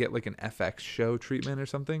wish it would get like an FX show treatment or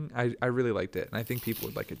something. I really liked it, and I think people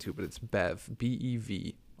would like it too. But it's Bev,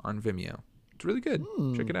 BEV, on Vimeo. It's really good.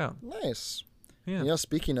 Check it out. Nice. Yeah. You know,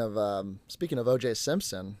 speaking of O.J.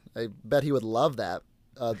 Simpson, I bet he would love that.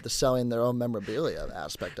 The selling their own memorabilia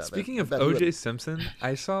aspect of Speaking it. of O.J. Simpson,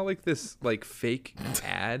 I saw like this like fake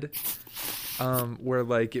ad where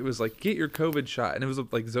like it was like get your COVID shot, and it was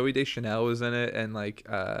like Zooey Deschanel was in it, and like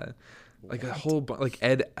a whole like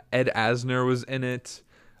Ed Asner was in it,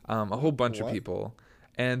 a whole bunch of people.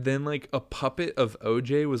 And then like a puppet of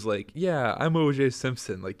OJ was like, yeah, I'm OJ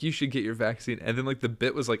Simpson, like you should get your vaccine. And then like the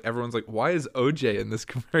bit was like, everyone's like, why is OJ in this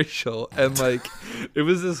commercial? And like it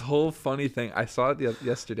was this whole funny thing. I saw it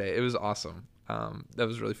yesterday. It was awesome. That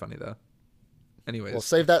was really funny though. Anyways, we'll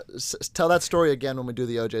save that. Tell that story again when we do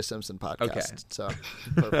the OJ Simpson podcast. Okay. So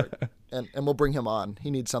perfect. and we'll bring him on.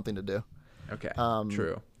 He needs something to do. Okay.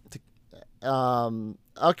 True.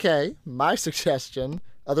 Okay. My suggestion,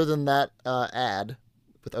 other than that ad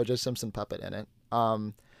with O.J. Simpson puppet in it,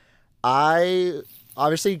 I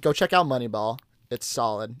obviously go check out Moneyball. It's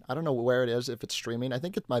solid. I don't know where it is, if it's streaming. I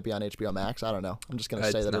think it might be on HBO Max. I don't know. I'm just going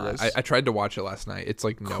to say that not. it is. I tried to watch it last night. It's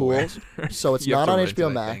like nowhere. Cool. So it's not on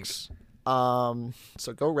HBO Max.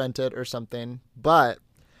 So go rent it or something. But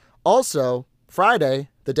also, Friday,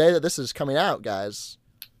 the day that this is coming out, guys,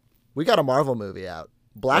 we got a Marvel movie out.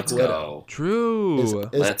 Black Widow. True. Is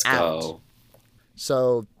Let's out. go.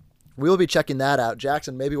 So we will be checking that out.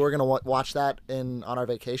 Jackson, maybe we're going to watch that on our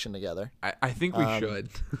vacation together. I think we should.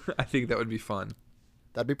 I think that would be fun.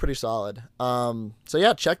 That'd be pretty solid. So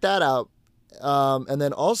yeah, check that out. And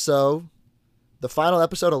then also, the final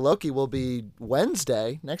episode of Loki will be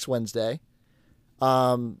next Wednesday.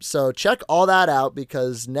 So check all that out,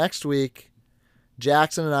 because next week,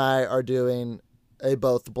 Jackson and I are doing a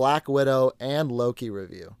both Black Widow and Loki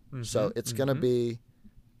review. So it's going to be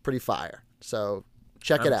pretty fire. So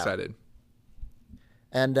check it out. I'm excited.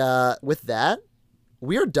 And with that,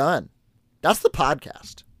 we are done. That's the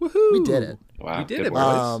podcast. Woohoo! We did it. Wow, We did good it,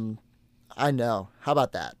 work. boys. I know. How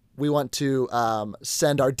about that? We want to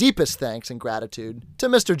send our deepest thanks and gratitude to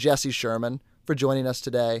Mr. Jesse Sherman for joining us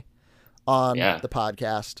today on the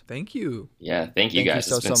podcast. Thank you. Yeah, thank you Thank you guys.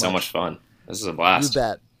 so, It's been so so much. much fun. This is a blast. You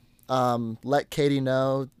bet. Let Katie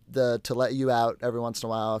know to let you out every once in a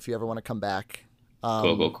while if you ever want to come back.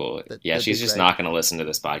 Cool. Yeah, that'd she's be just great. not going to listen to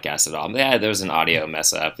this podcast at all. Yeah, there was an audio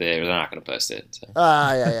mess up. They're not going to post it. So.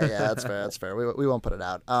 Yeah. That's fair. We won't put it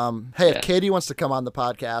out. Hey, Yeah. if Katie wants to come on the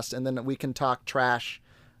podcast and then we can talk trash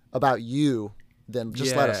about you, then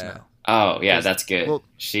just let us Yeah. know. Oh, yeah, that's good. We'll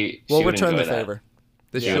she We'll would return the enjoy that. favor.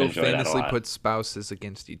 The Yeah. I would show enjoy that a famously lot. puts spouses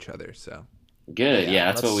against each other, so Good. Yeah,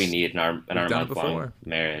 that's what we let's- need in our We've done it month-long before.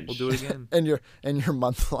 marriage. we'll do it again. And your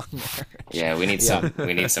month-long marriage. Yeah, we need some of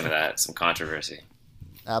that, some controversy.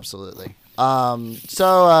 Absolutely.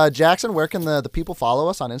 So Jackson, where can the people follow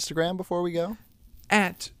us on Instagram before we go?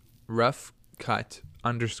 At roughcut_pod.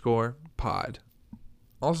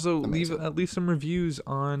 Also, leave some reviews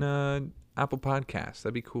on Apple Podcasts.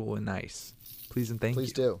 That'd be cool and nice. Please and thank you.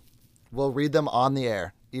 Please do. We'll read them on the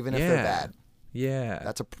air, even if they're bad.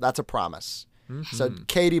 Yeah. That's a promise. So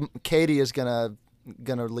Katie is gonna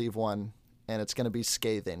leave one, and it's gonna be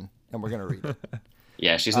scathing, and we're gonna read it.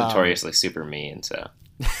 Yeah, she's notoriously super mean, so.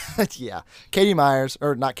 Yeah. Katie Myers,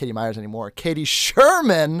 or not Katie Myers anymore, Katie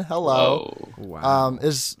Sherman, hello, Wow.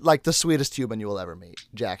 is like the sweetest human you will ever meet,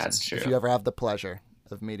 Jackson. That's true. If you ever have the pleasure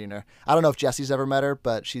of meeting her. I don't know if Jesse's ever met her,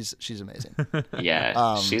 but she's amazing.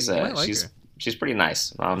 Yeah, she's might like her. she's pretty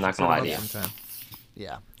nice. I'm not going to lie to you. Sometime.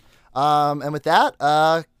 Yeah. And with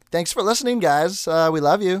that, thanks for listening, guys. We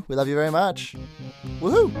love you. We love you very much.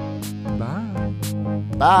 Woohoo.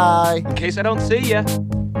 Bye. Bye. In case I don't see ya.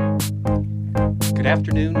 Good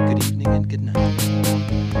afternoon, good evening, and good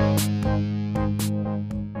night.